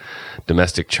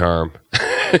domestic charm,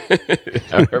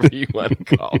 however you want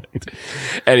to call it.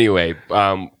 Anyway,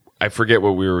 I forget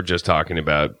what we were just talking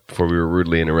about before we were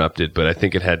rudely interrupted, but I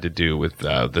think it had to do with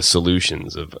the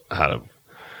solutions of how to.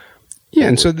 Yeah,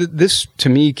 and so this to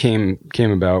me came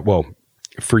about. Well,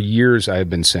 for years I have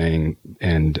been saying,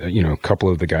 and a couple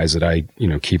of the guys that I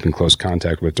keep in close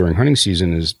contact with during hunting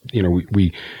season is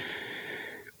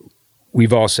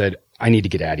we've all said, I need to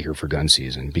get out of here for gun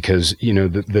season because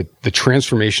the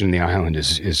transformation in the island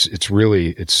is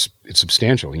really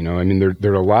substantial. I mean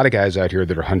there are a lot of guys out here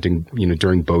that are hunting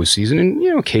during bow season,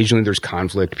 and occasionally there's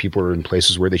conflict. People are in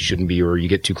places where they shouldn't be, or you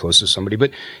get too close to somebody.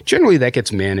 But generally that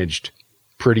gets managed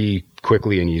pretty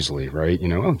quickly and easily, right?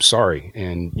 I'm sorry,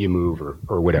 and you move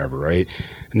or whatever, right?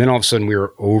 And then all of a sudden we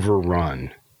are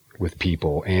overrun with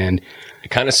people, and it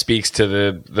kind of speaks to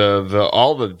the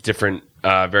all the different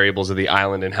variables of the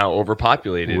island and how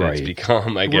overpopulated it's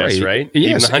become, I guess, right? Yes.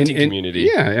 Even the hunting community.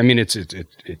 Yeah, I mean, it's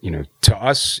to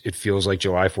us, it feels like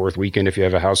July 4th weekend if you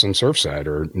have a house on Surfside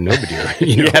or nobody.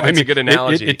 Yeah, that's a good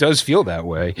analogy. It does feel that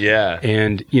way. Yeah,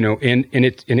 and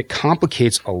it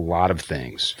complicates a lot of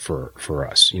things for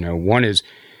us. One is,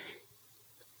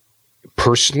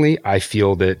 personally, I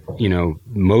feel that,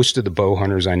 most of the bow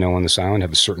hunters I know on this island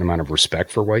have a certain amount of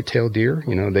respect for white-tailed deer.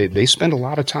 They spend a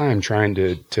lot of time trying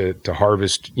to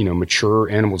harvest, mature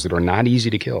animals that are not easy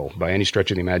to kill by any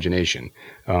stretch of the imagination.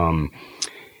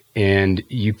 And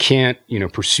you can't,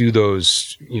 pursue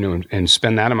those, and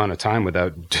spend that amount of time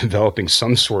without developing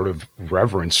some sort of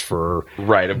reverence for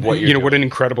of what you're what an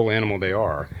incredible animal they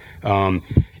are. I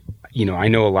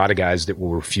know a lot of guys that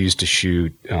will refuse to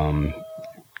shoot,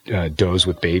 does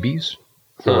with babies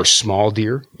or small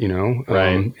deer,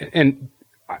 right. And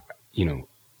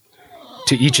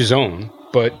to each his own,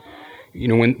 but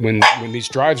when these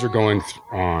drives are going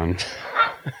on,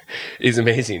 he's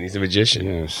amazing. He's a magician.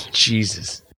 Yes.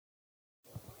 Jesus.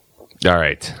 All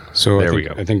right. So there we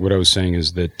go. I think what I was saying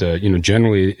is that,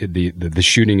 generally the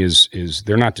shooting is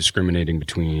they're not discriminating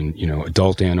between,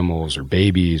 adult animals or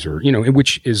babies or,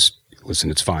 which is,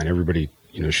 listen, it's fine. Everybody,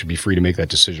 should be free to make that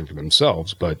decision for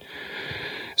themselves. But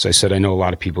as I said, I know a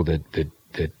lot of people that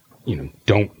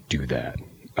don't do that.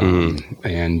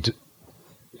 And,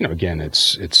 again,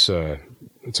 it's a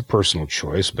personal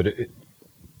choice, but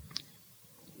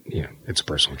it's a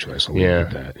personal choice. I'll leave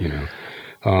it at that,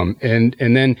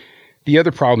 and then the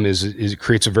other problem is it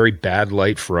creates a very bad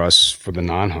light for us, for the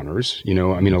non-hunters. A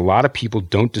lot of people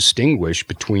don't distinguish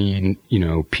between,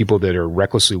 people that are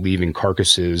recklessly leaving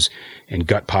carcasses and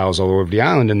gut piles all over the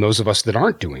island and those of us that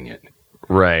aren't doing it.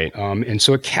 Right. And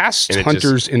so it casts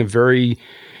hunters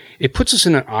it puts us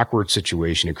in an awkward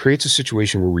situation. It creates a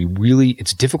situation where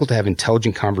it's difficult to have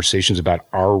intelligent conversations about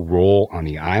our role on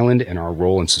the island and our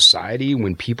role in society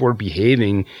when people are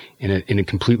behaving in a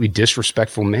completely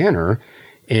disrespectful manner.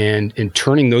 And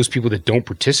turning those people that don't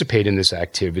participate in this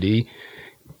activity,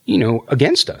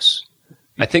 against us.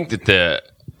 I think that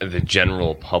the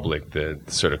general public, the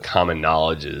sort of common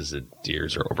knowledge is that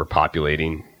deers are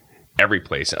overpopulating every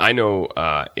place. I know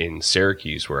in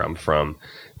Syracuse, where I'm from,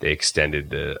 they extended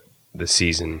the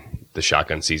season, the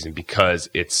shotgun season, because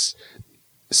it's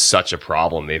such a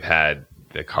problem. They've had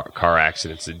the car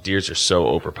accidents. The deers are so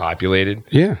overpopulated.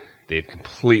 Yeah, they've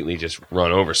completely just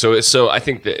run over. So I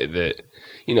think that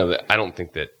I don't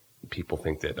think that people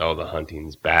think that, the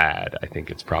hunting's bad. I think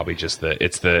it's probably just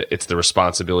the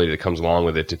responsibility that comes along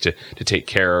with it to take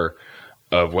care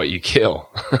of what you kill.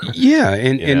 Yeah,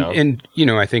 and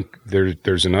I think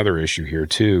there's another issue here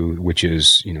too, which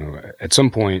is, at some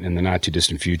point in the not too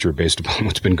distant future, based upon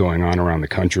what's been going on around the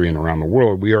country and around the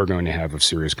world, we are going to have a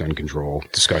serious gun control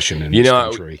discussion in this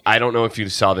country. I don't know if you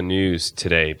saw the news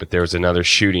today, but there was another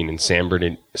shooting in San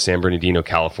Bernardino,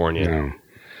 California. No.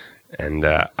 And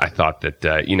I thought that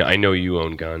I know you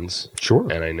own guns,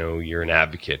 sure, and I know you're an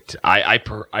advocate. I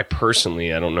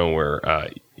personally, I don't know where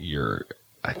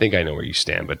I think I know where you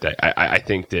stand, but I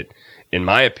think that, in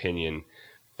my opinion,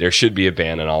 there should be a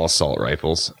ban on all assault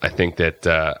rifles. I think that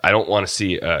I don't want to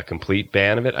see a complete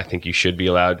ban of it. I think you should be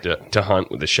allowed to hunt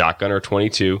with a shotgun or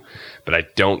 22, but I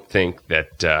don't think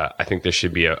that I think there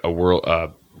should be a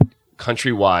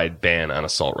countrywide ban on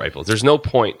assault rifles. There's no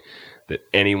point that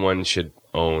anyone should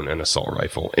own an assault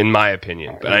rifle, in my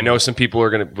opinion. But I know some people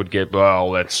would get,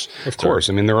 well, that's of course.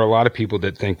 I mean, there are a lot of people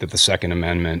that think that the Second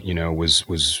Amendment,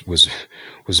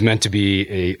 was meant to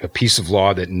be a piece of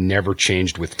law that never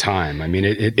changed with time. I mean,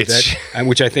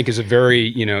 which I think is a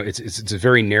very, it's a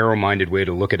very narrow-minded way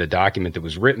to look at a document that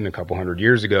was written a couple hundred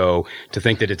years ago, to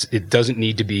think that it doesn't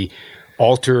need to be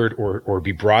altered or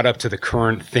be brought up to the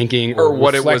current thinking or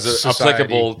what it was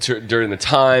applicable to during the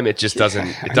time. It just doesn't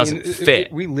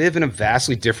fit. We live in a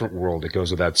vastly different world, it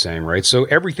goes without saying, right? So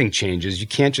everything changes. You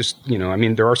can't just,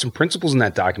 there are some principles in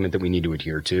that document that we need to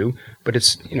adhere to, but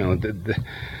it's,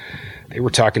 they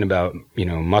were talking about,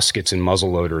 muskets and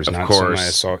muzzle loaders, of not course.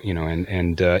 Semi-assault,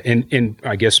 and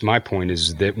I guess my point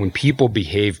is that when people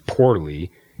behave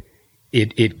poorly,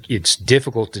 it's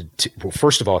difficult to well,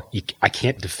 first of all, I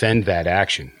can't defend that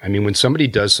action. I mean, when somebody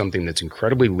does something that's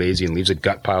incredibly lazy and leaves a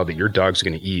gut pile that your dog's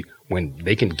going to eat when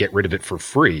they can get rid of it for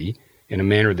free in a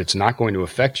manner that's not going to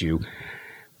affect you,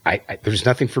 there's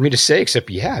nothing for me to say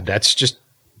except, that's just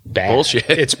bad. Bullshit.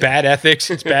 It's bad ethics.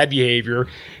 It's bad behavior.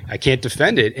 I can't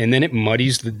defend it. And then it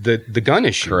muddies the gun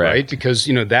issue, correct, right? Because,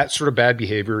 that sort of bad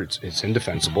behavior, it's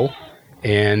indefensible.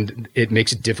 And it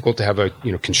makes it difficult to have a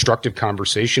constructive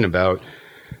conversation about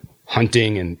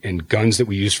hunting and guns that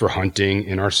we use for hunting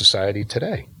in our society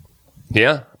today.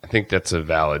 Yeah, I think that's a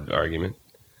valid argument.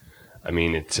 I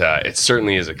mean, it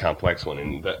certainly is a complex one,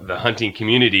 and the hunting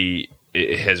community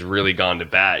has really gone to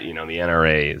bat. The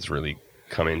NRA has really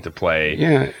come into play.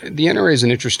 Yeah, the NRA is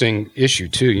an interesting issue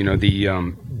too.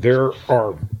 There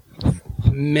are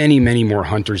many, many more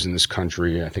hunters in this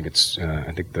country. I think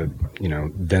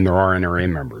than there are NRA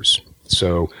members.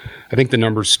 So I think the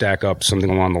numbers stack up something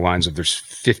along the lines of there's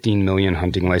 15 million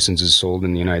hunting licenses sold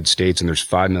in the United States, and there's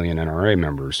 5 million NRA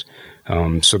members.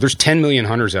 So there's 10 million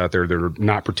hunters out there that are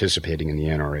not participating in the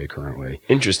NRA currently.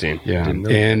 Interesting. Yeah,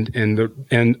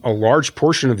 and a large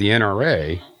portion of the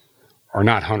NRA are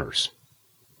not hunters.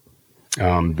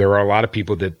 There are a lot of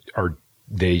people that are.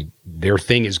 Their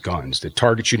thing is guns, the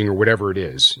target shooting or whatever it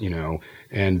is,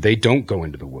 and they don't go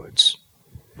into the woods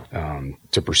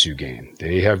to pursue game.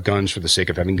 They have guns for the sake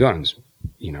of having guns,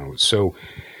 So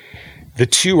the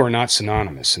two are not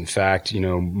synonymous. In fact,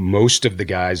 most of the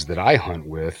guys that I hunt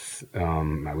with,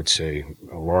 I would say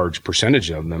a large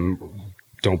percentage of them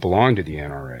don't belong to the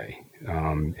NRA.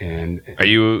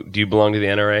 Do you belong to the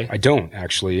NRA? I don't,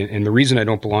 actually. And the reason I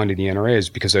don't belong to the NRA is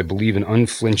because I believe an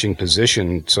unflinching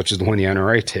position such as the one the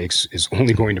NRA takes is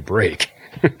only going to break.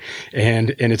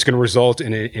 and it's going to result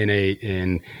in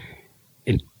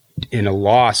a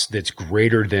loss that's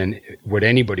greater than what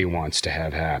anybody wants to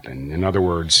have happen. In other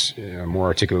words, a more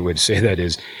articulate way to say that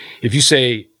is, if you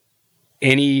say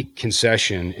any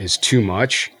concession is too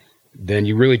much, then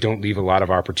you really don't leave a lot of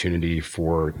opportunity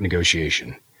for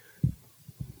negotiation.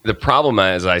 The problem,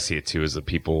 as I see it too, is the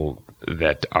people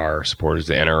that are supporters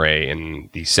of the NRA and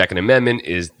the Second Amendment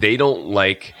is they're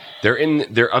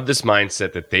of this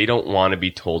mindset that they don't want to be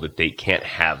told that they can't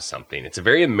have something. It's a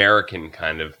very American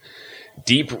kind of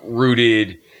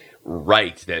deep-rooted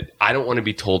right that I don't want to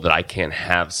be told that I can't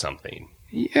have something.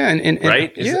 Yeah, and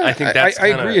right? Yeah, I think that's I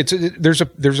agree. There's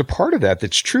a part of that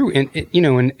that's true, and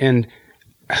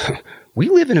we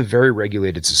live in a very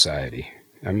regulated society.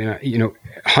 I mean,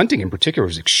 hunting in particular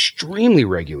is extremely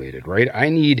regulated, right? I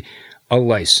need a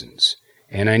license,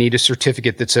 and I need a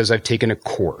certificate that says I've taken a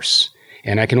course,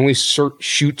 and I can only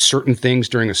shoot certain things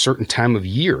during a certain time of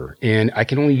year, and I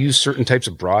can only use certain types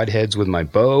of broadheads with my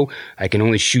bow. I can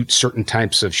only shoot certain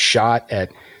types of shot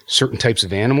at certain types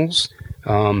of animals,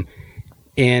 and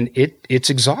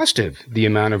it's exhaustive, the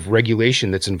amount of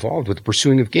regulation that's involved with the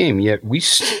pursuing of game. Yet we're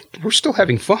still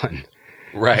having fun.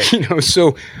 Right.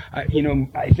 So,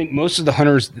 I think most of the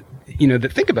hunters,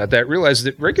 that think about that realize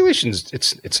that regulations,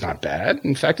 it's not bad.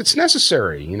 In fact, it's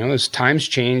necessary. As times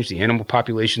change, the animal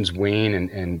populations wane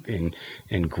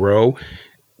and grow.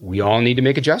 We all need to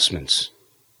make adjustments.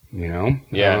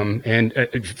 Yeah.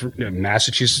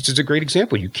 Massachusetts is a great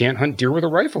example. You can't hunt deer with a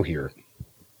rifle here.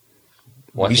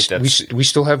 Well, we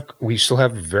still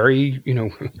have very,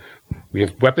 we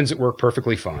have weapons that work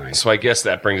perfectly fine. So I guess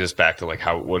that brings us back to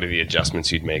what are the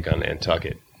adjustments you'd make on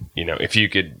Nantucket? If you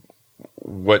could,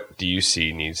 what do you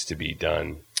see needs to be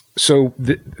done? So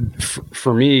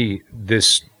for me,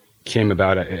 this came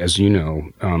about, as you know,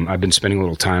 I've been spending a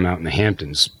little time out in the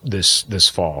Hamptons this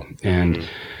fall, and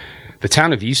the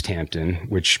town of East Hampton,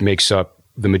 which makes up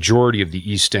the majority of the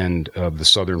east end of the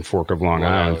southern fork of Long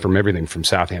Island, from everything from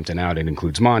Southampton out, it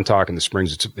includes Montauk and the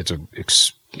Springs.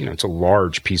 It's a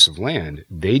large piece of land.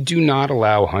 They do not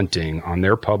allow hunting on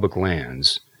their public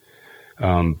lands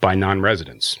by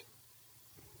non-residents.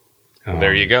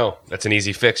 There you go. That's an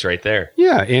easy fix right there.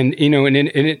 Yeah, and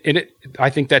I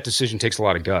think that decision takes a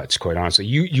lot of guts. Quite honestly,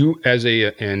 you as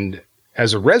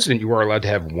a resident, you are allowed to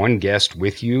have one guest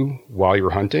with you while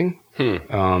you're hunting.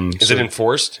 Is it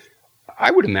enforced? I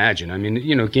would imagine. I mean,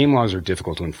 game laws are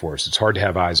difficult to enforce. It's hard to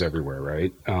have eyes everywhere,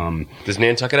 right? Does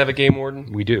Nantucket have a game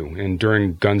warden? We do. And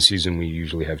during gun season, we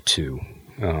usually have two.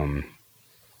 And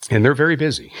they're very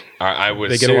busy. I would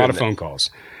They get a lot of phone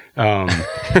calls.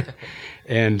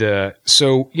 And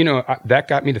so, that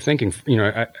got me to thinking,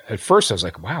 at first I was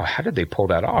like, wow, how did they pull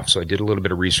that off? So I did a little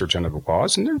bit of research under the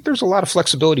laws, and there's a lot of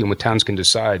flexibility in what towns can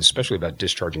decide, especially about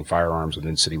discharging firearms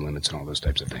within city limits and all those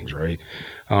types of things, right?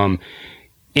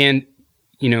 And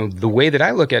the way that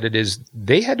I look at it is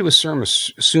they had to assume a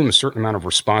certain amount of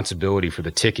responsibility for the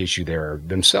tick issue there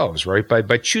themselves, right?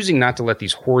 By choosing not to let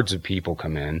these hordes of people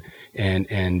come in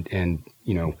and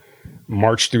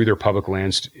march through their public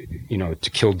lands, to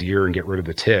kill deer and get rid of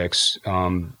the ticks.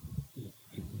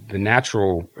 The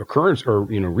natural occurrence or,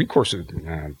 recourse,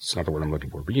 it's not the word I'm looking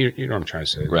for, but you know what I'm trying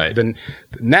to say. Right. Then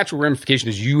the natural ramification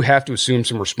is you have to assume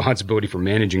some responsibility for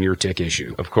managing your tick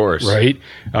issue. Of course. Right.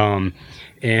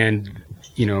 And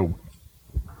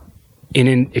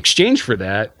in exchange for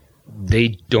that,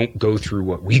 they don't go through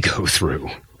what we go through,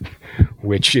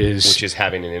 which is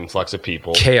having an influx of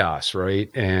people, chaos, right?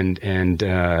 And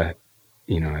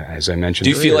as I mentioned, do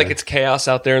you feel like it's chaos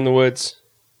out there in the woods?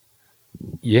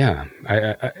 Yeah,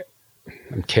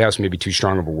 chaos may be too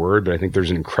strong of a word, but I think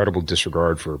there's an incredible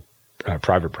disregard for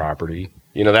private property.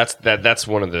 That's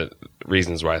one of the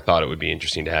reasons why I thought it would be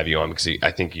interesting to have you on, because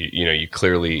I think you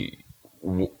clearly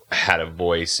had a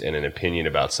voice and an opinion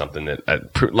about something that a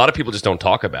lot of people just don't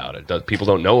talk about. People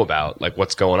don't know about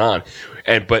what's going on,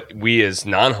 but we as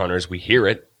non-hunters, we hear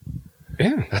it.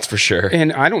 Yeah, that's for sure.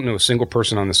 And I don't know a single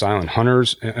person on this island.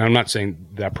 Hunters, and I'm not saying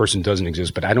that person doesn't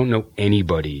exist, but I don't know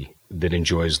anybody that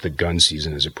enjoys the gun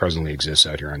season as it presently exists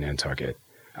out here on Nantucket.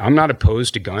 I'm not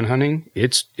opposed to gun hunting.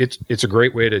 It's a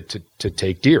great way to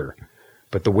take deer.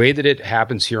 But the way that it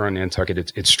happens here on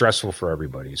Nantucket, it's stressful for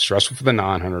everybody. It's stressful for the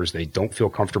non-hunters. They don't feel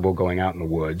comfortable going out in the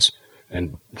woods,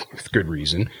 and with good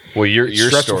reason. Well, your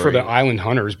stressful story for the island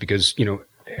hunters because,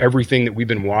 everything that we've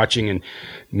been watching and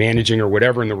managing or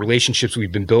whatever, and the relationships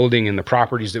we've been building and the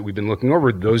properties that we've been looking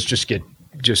over, those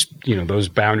those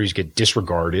boundaries get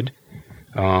disregarded.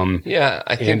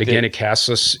 I think and again, it casts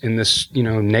us in this,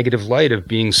 negative light of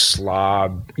being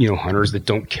slob, hunters that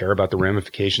don't care about the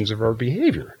ramifications of our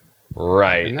behavior.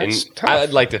 Right. And tough.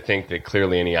 I'd like to think that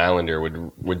clearly any islander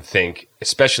would think,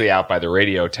 especially out by the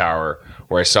radio tower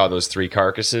where I saw those 3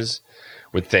 carcasses,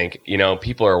 would think,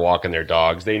 people are walking their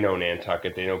dogs. They know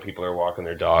Nantucket. They know people are walking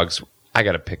their dogs. I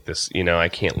got to pick this, I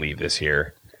can't leave this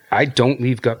here. I don't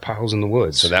leave gut piles in the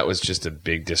woods. So that was just a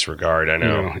big disregard. I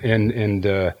know. And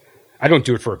I don't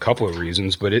do it for a couple of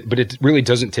reasons, but it really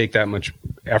doesn't take that much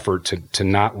effort to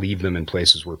not leave them in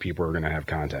places where people are going to have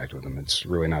contact with them. It's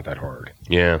really not that hard.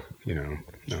 Yeah.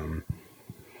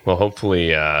 Well,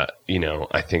 hopefully, I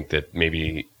think that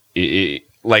maybe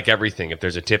like everything, if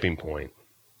there's a tipping point,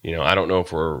 I don't know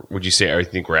if would you say I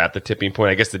think we're at the tipping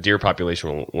point? I guess the deer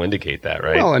population will indicate that,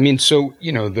 right? Well, I mean, so,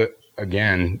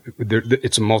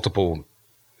 it's a multiple,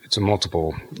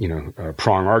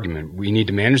 prong argument. We need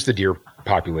to manage the deer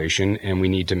population and we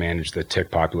need to manage the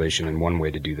tick population. And one way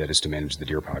to do that is to manage the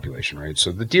deer population, right?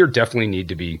 So the deer definitely need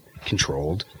to be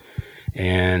controlled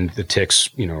and the ticks,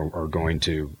 are going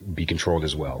to be controlled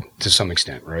as well to some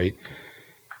extent, right?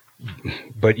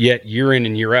 But yet year in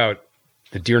and year out,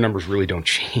 the deer numbers really don't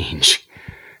change,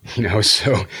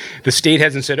 so the state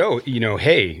hasn't said,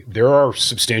 hey, there are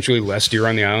substantially less deer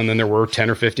on the island than there were 10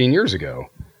 or 15 years ago.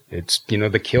 It's,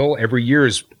 the kill every year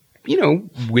is,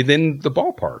 within the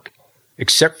ballpark,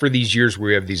 except for these years where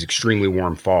we have these extremely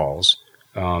warm falls.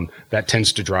 That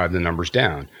tends to drive the numbers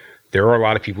down. There are a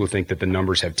lot of people who think that the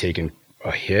numbers have taken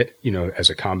a hit, as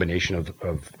a combination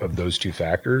of those two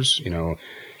factors.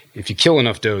 If you kill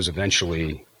enough does,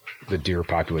 eventually the deer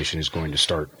population is going to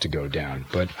start to go down.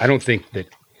 But I don't think that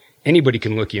anybody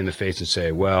can look you in the face and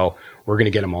say, well, we're going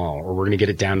to get them all, or we're going to get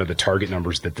it down to the target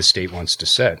numbers that the state wants to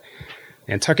set.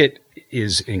 Nantucket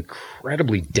is an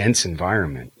incredibly dense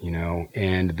environment,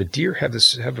 and the deer have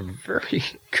a very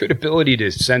good ability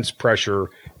to sense pressure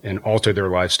and alter their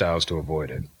lifestyles to avoid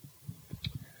it.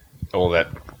 Well,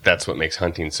 that's what makes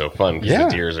hunting so fun, because the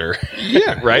deers are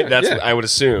right. That's what I would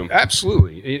assume.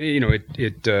 Absolutely,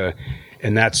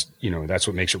 and that's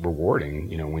what makes it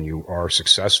rewarding. When you are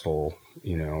successful,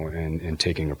 and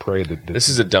taking a prey. This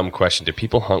is a dumb question. Do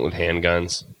people hunt with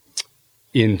handguns?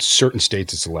 In certain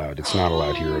states, it's allowed. It's not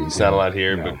allowed here. It's not allowed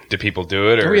here, no. But do people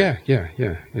do it? Or? Oh,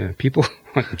 yeah. People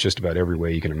hunt in just about every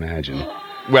way you can imagine.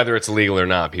 Whether it's legal or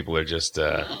not, people are just...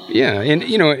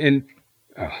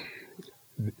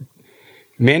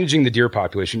 managing the deer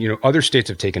population, other states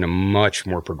have taken a much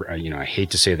more, I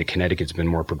hate to say that Connecticut's been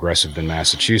more progressive than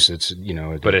Massachusetts,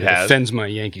 but it offends my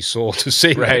Yankee soul to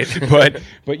say that.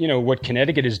 But what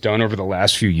Connecticut has done over the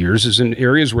last few years is in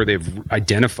areas where they've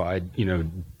identified,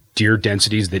 deer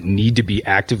densities that need to be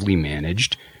actively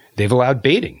managed, they've allowed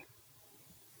baiting.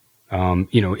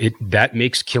 That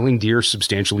makes killing deer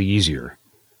substantially easier.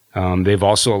 They've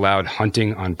also allowed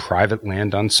hunting on private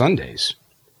land on Sundays,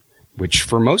 which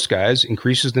for most guys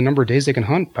increases the number of days they can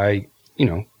hunt by,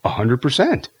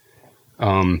 100%.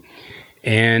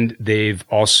 And they've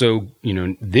also,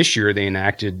 this year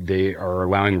they are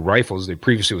allowing rifles.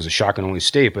 Previously it was a shotgun only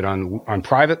state, but on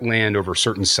private land over a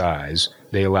certain size,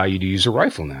 they allow you to use a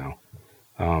rifle now.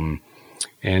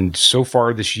 And so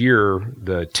far this year,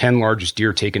 the 10 largest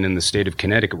deer taken in the state of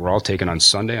Connecticut were all taken on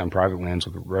Sunday on private lands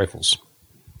with rifles.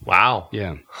 Wow.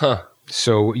 Yeah. Huh.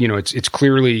 So, it's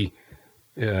clearly,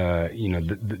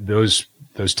 those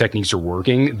techniques are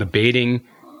working. The baiting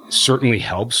certainly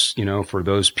helps, for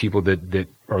those people that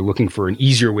are looking for an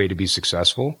easier way to be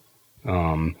successful.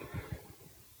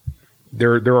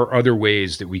 There are other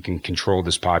ways that we can control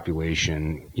this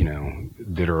population,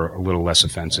 that are a little less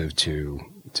offensive to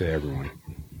everyone.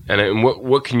 And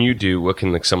what can you do? What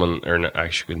can someone, or not, I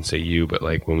shouldn't say you, but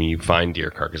when you find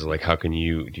deer carcasses, how can do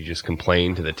you just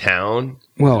complain to the town?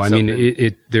 Well, I mean,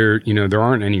 there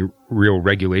aren't any real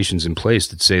regulations in place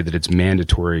that say that it's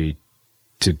mandatory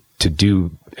to do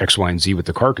X, Y, and Z with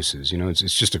the carcasses.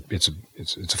 It's just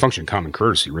a function of common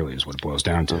courtesy, really, is what it boils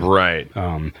down to. Right.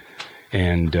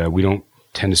 And we don't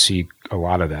tend to see a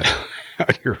lot of that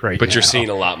out here right now. But you're seeing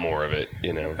a lot more of it,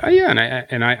 Yeah,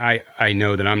 and I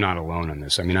know that I'm not alone on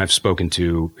this. I mean, I've spoken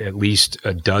to at least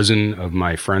a dozen of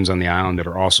my friends on the island that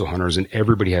are also hunters, and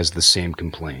everybody has the same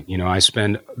complaint. I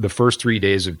spend the first 3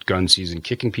 days of gun season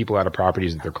kicking people out of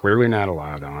properties that they're clearly not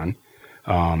allowed on,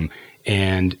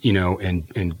 and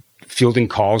fielding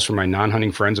calls from my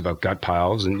non-hunting friends about gut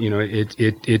piles, and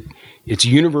it's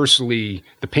universally,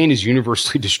 the pain is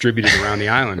universally distributed around the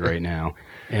island right now.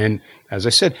 And as I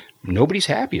said, nobody's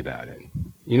happy about it.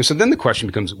 So then the question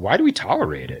becomes, why do we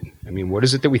tolerate it? I mean, what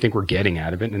is it that we think we're getting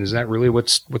out of it? And is that really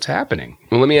what's happening?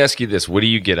 Well, let me ask you this. What do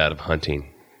you get out of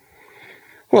hunting?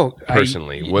 Well,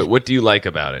 personally, what do you like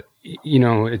about it?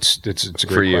 It's a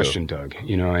great question, Doug,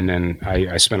 and then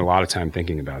I spent a lot of time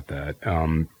thinking about that.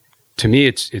 To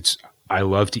me, I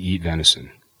love to eat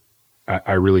venison.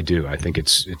 I really do. I think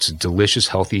it's a delicious,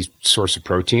 healthy source of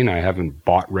protein. I haven't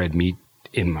bought red meat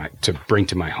to bring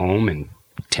to my home in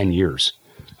 10 years.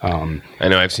 I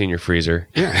know, I've seen your freezer.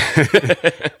 Yeah.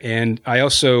 And I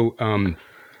also,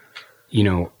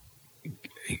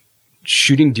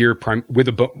 shooting deer with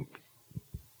a bow.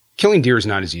 Killing deer is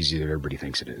not as easy as everybody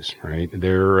thinks it is, right?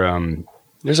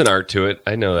 There's an art to it.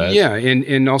 I know that. Yeah,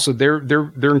 and also they're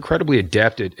incredibly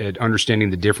adept at understanding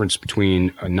the difference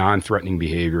between a non-threatening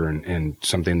behavior and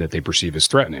something that they perceive as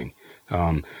threatening.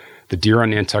 The deer on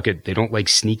Nantucket, they don't like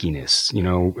sneakiness.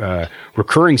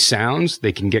 Recurring sounds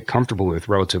they can get comfortable with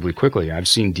relatively quickly. I've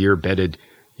seen deer bedded,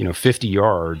 50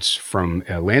 yards from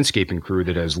a landscaping crew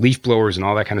that has leaf blowers and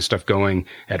all that kind of stuff going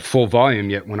at full volume.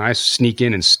 Yet when I sneak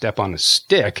in and step on a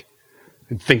stick,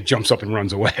 the thing jumps up and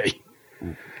runs away.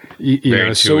 Very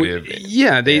intuitive. So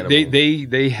yeah,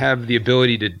 they have the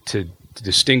ability to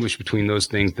distinguish between those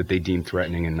things that they deem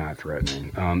threatening and not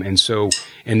threatening.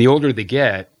 And the older they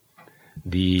get,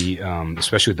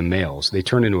 especially the males, they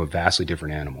turn into a vastly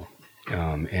different animal.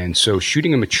 And so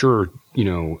shooting a mature,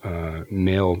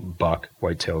 male buck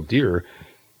white-tailed deer,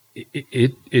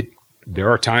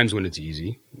 there are times when it's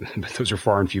easy, but those are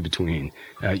far and few between.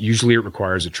 Usually it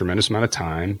requires a tremendous amount of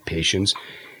time, patience,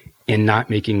 and not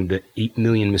making the 8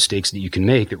 million mistakes that you can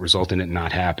make that result in it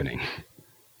not happening.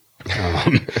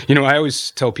 I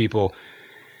always tell people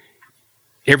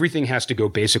everything has to go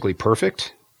basically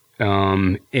perfect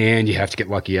and you have to get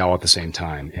lucky all at the same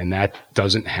time. And that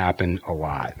doesn't happen a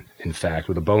lot. In fact,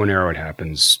 with a bow and arrow, it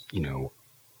happens,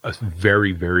 a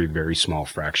very, very, very small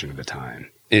fraction of the time.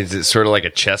 Is it sort of like a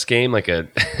chess game?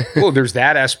 Well, there's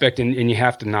that aspect, and you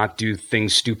have to not do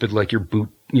things stupid like your boot.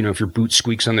 If your boot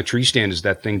squeaks on the tree stand as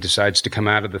that thing decides to come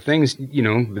out of the things,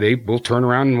 they will turn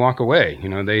around and walk away.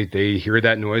 They hear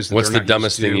that noise. What's the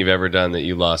dumbest thing you've ever done that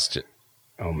you lost it?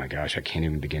 Oh my gosh, I can't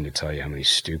even begin to tell you how many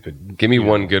stupid. Give me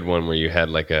one good one where you had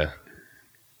like a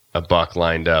buck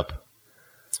lined up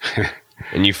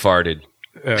and you farted.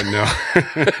 No.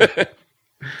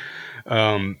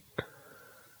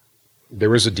 There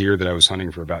was a deer that I was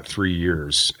hunting for about 3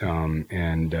 years,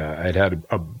 and I'd had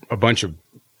a bunch of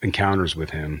encounters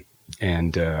with him.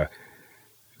 And the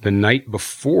night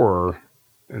before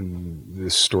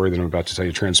this story that I'm about to tell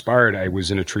you transpired, I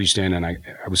was in a tree stand, and I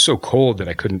was so cold that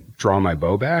I couldn't draw my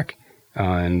bow back.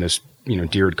 And this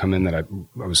deer had come in that I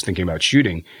was thinking about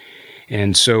shooting.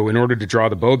 And so in order to draw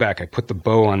the bow back, I put the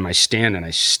bow on my stand, and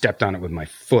I stepped on it with my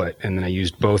foot, and then I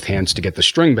used both hands to get the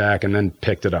string back and then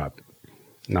picked it up.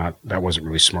 That wasn't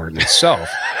really smart in itself.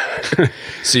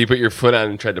 So you put your foot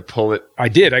on and tried to pull it. I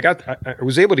did. I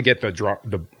was able to get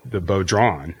the bow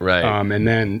drawn. Right. And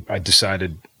then I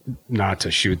decided not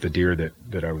to shoot the deer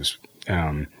that I was.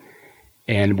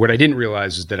 And what I didn't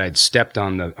realize is that I'd stepped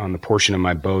on the portion of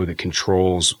my bow that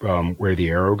controls where the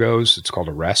arrow goes. It's called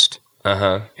a rest.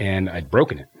 And I'd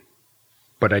broken it,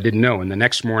 but I didn't know. And the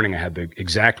next morning, I had the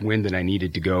exact wind that I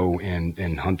needed to go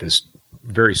and hunt this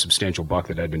very substantial buck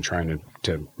that I'd been trying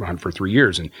to hunt for 3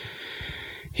 years. And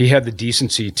he had the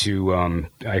decency to,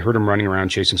 I heard him running around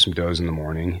chasing some does in the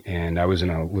morning, and I was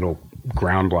in a little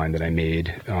ground blind that I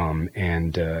made.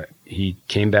 And he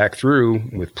came back through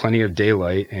with plenty of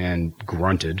daylight and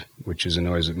grunted, which is a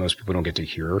noise that most people don't get to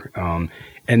hear.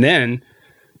 And then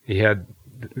it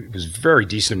was very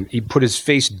decent. He put his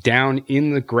face down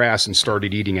in the grass and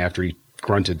started eating after he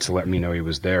grunted to let me know he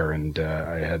was there. And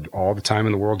I had all the time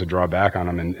in the world to draw back on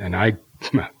him. And I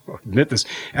admit this,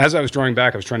 as I was drawing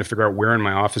back, I was trying to figure out where in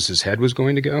my office his head was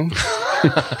going to go.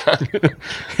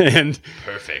 And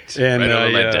perfect. And, right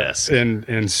on my desk.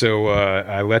 And so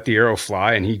I let the arrow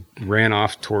fly, and he ran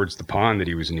off towards the pond that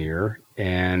he was near.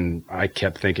 And I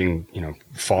kept thinking,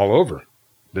 fall over.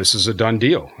 This is a done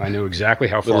deal. I knew exactly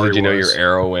how far he was. Did you know your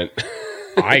arrow went?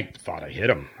 I thought I hit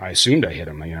him. I assumed I hit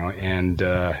him,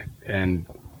 and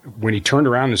when he turned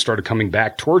around and started coming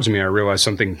back towards me, I realized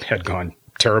something had gone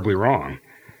terribly wrong.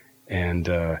 And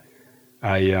I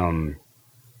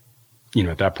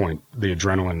at that point, the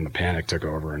adrenaline and the panic took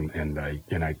over, and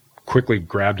I quickly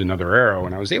grabbed another arrow,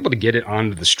 and I was able to get it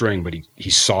onto the string, but he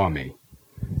saw me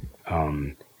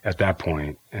at that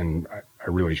point, and I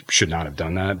really should not have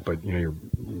done that, but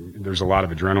there's a lot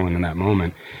of adrenaline in that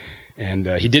moment. And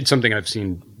he did something I've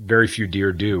seen very few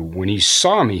deer do. When he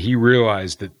saw me, he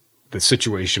realized that the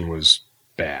situation was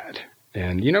bad.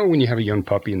 And when you have a young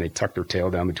puppy and they tuck their tail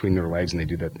down between their legs and they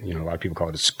do that, a lot of people call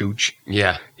it a scooch.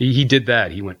 Yeah. He did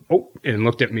that. He went, oh, and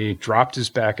looked at me, dropped his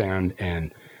back end,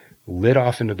 and lit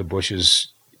off into the bushes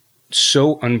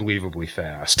so unbelievably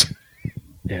fast.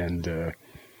 And,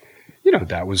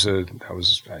 that was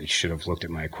I should have looked at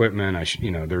my equipment.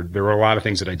 There were a lot of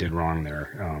things that I did wrong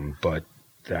there. But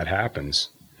that happens.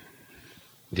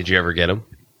 Did you ever get them?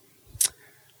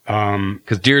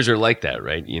 Because deers are like that,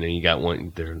 right? You got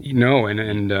one.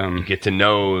 You get to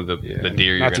know the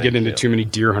deer. Not to get into too many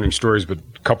deer hunting stories, but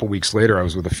a couple weeks later, I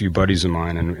was with a few buddies of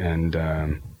mine,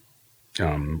 and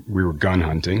we were gun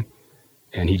hunting,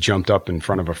 and he jumped up in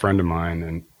front of a friend of mine,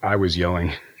 and I was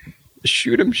yelling,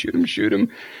 "Shoot him! Shoot him! Shoot him!"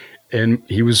 And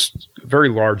he was a very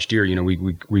large deer.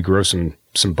 We grow some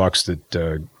bucks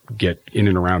that get in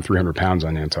and around 300 pounds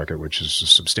on Nantucket, which is a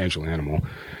substantial animal.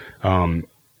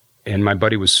 And my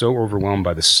buddy was so overwhelmed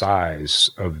by the size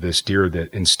of this deer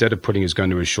that instead of putting his gun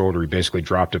to his shoulder, he basically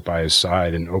dropped it by his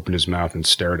side and opened his mouth and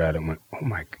stared at it and went, "Oh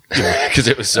my God." Because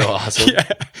it was so awesome.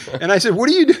 Yeah. And I said, "What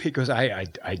do you do?" He goes, I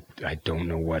don't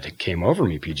know what came over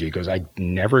me, PG. He goes, "I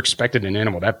never expected an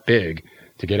animal that big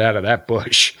to get out of that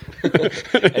bush."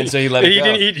 And so he let it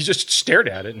go. He just stared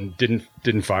at it and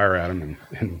didn't fire at him,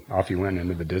 and off he went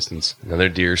into the distance. Another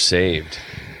deer saved.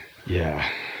 Yeah.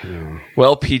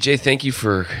 Well, PJ, thank you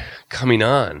for coming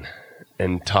on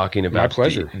and talking about my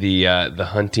pleasure. The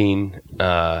hunting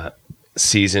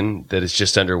season that is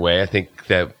just underway. I think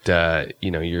that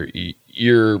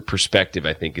your perspective,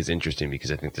 I think, is interesting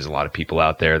because I think there's a lot of people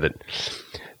out there that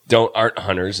aren't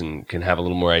hunters and can have a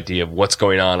little more idea of what's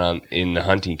going on in the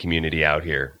hunting community out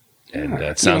here. And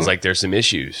it sounds like there's some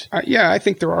issues. I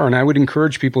think there are. And I would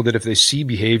encourage people that if they see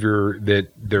behavior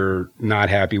that they're not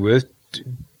happy with,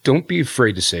 don't be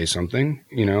afraid to say something.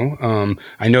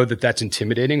 I know that that's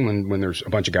intimidating when there's a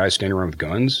bunch of guys standing around with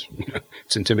guns.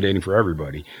 It's intimidating for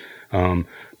everybody.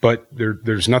 But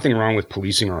there's nothing wrong with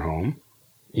policing our home,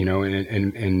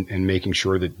 and making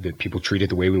sure that people treat it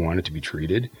the way we want it to be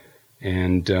treated.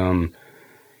 And,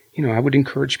 I would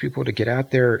encourage people to get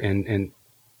out there and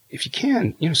if you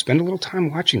can, spend a little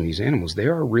time watching these animals. They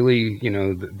are really,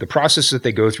 the process that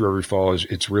they go through every fall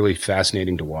it's really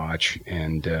fascinating to watch.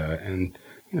 And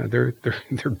they're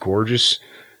gorgeous,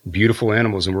 beautiful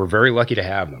animals, and we're very lucky to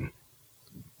have them.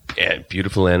 And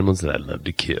beautiful animals that I'd love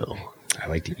to kill. I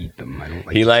like to eat them. I don't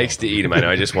like He likes to eat them. I know.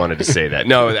 I just wanted to say that.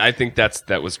 No, I think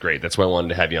that was great. That's why I wanted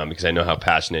to have you on, because I know how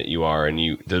passionate you are, and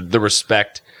the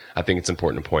respect. I think it's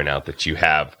important to point out that you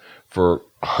have for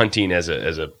hunting as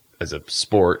a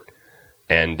sport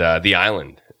and the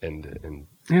island and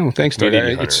yeah. Well, thanks, Doug.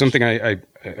 It's something I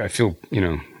feel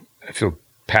I feel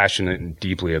passionate and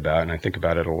deeply about, and I think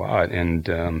about it a lot. And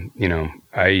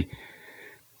I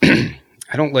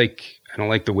don't like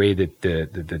the way that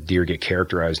the deer get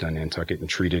characterized on Nantucket and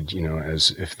treated,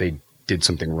 as if they did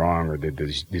something wrong, or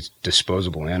these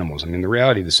disposable animals. I mean, the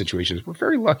reality of the situation is we're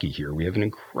very lucky here. We have an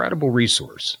incredible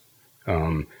resource. We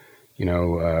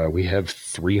have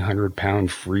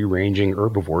 300-pound free-ranging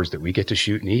herbivores that we get to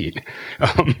shoot and eat.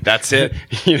 That's it.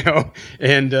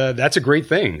 And that's a great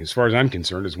thing as far as I'm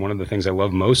concerned. It's one of the things I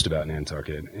love most about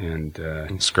Nantucket. And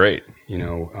it's great.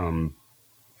 I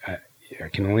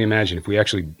can only imagine if we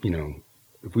actually,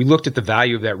 if we looked at the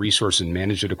value of that resource and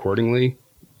managed it accordingly,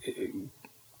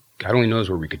 God only knows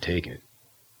where we could take it.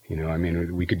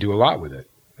 We could do a lot with it.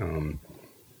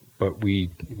 But we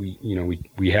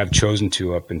have chosen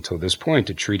to, up until this point,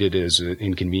 to treat it as an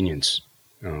inconvenience.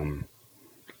 I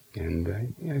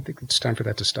think it's time for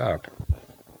that to stop.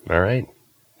 All right.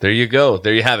 There you go.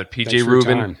 There you have it. PJ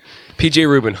Rubin. PJ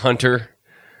Rubin, hunter,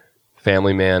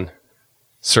 family man,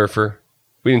 surfer.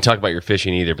 We didn't talk about your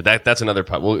fishing either, but that's another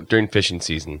part. During fishing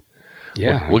season,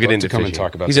 we'll get into fishing. And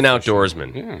talk about He's an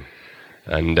outdoorsman. Yeah.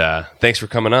 And thanks for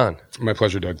coming on. My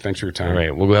pleasure, Doug. Thanks for your time. All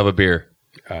right, we'll go have a beer.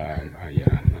 Yeah.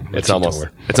 It's almost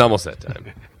that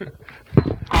time.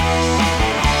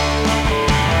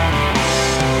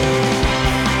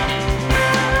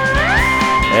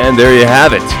 And there you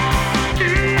have it.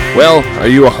 Well, are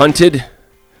you a hunted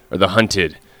or the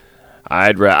hunted?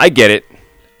 I get it.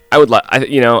 I would like,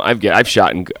 I've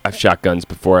shot guns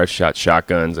before. I've shot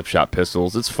shotguns. I've shot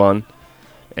pistols. It's fun,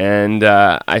 and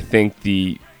I think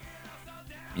the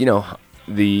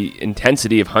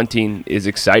intensity of hunting is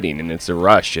exciting, and it's a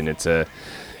rush, and it's kind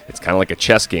of like a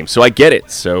chess game. So I get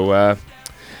it. So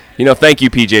thank you,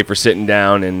 PJ, for sitting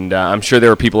down, and I'm sure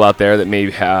there are people out there that may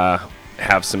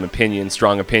have some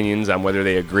strong opinions on whether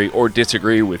they agree or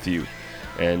disagree with you,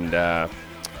 and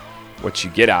what you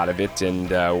get out of it,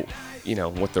 and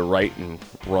what the right and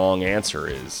wrong answer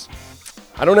is.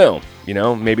 I don't know.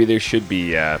 Maybe there should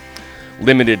be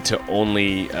limited to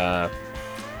only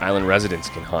island residents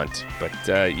can hunt. But,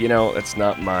 that's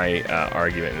not my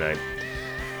argument, and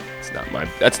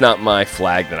that's not my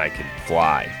flag that I can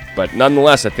fly. But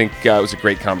nonetheless, I think it was a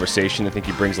great conversation. I think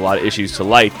he brings a lot of issues to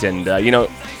light. And,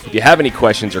 if you have any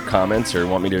questions or comments or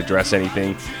want me to address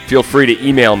anything, feel free to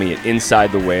email me at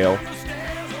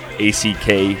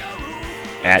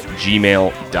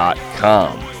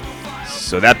insidethewhale@gmail.com.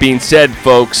 So that being said,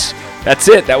 folks, that's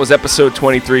it. That was episode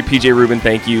 23. PJ Rubin,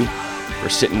 thank you for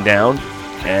sitting down.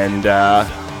 And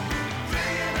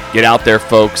get out there,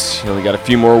 folks. You only got a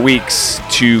few more weeks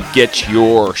to get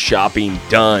your shopping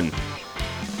done.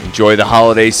 Enjoy the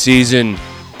holiday season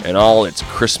and all its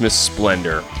Christmas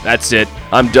splendor. That's it.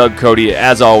 I'm Doug Cody.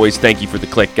 As always, thank you for the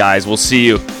click, guys. We'll see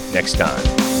you next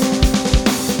time.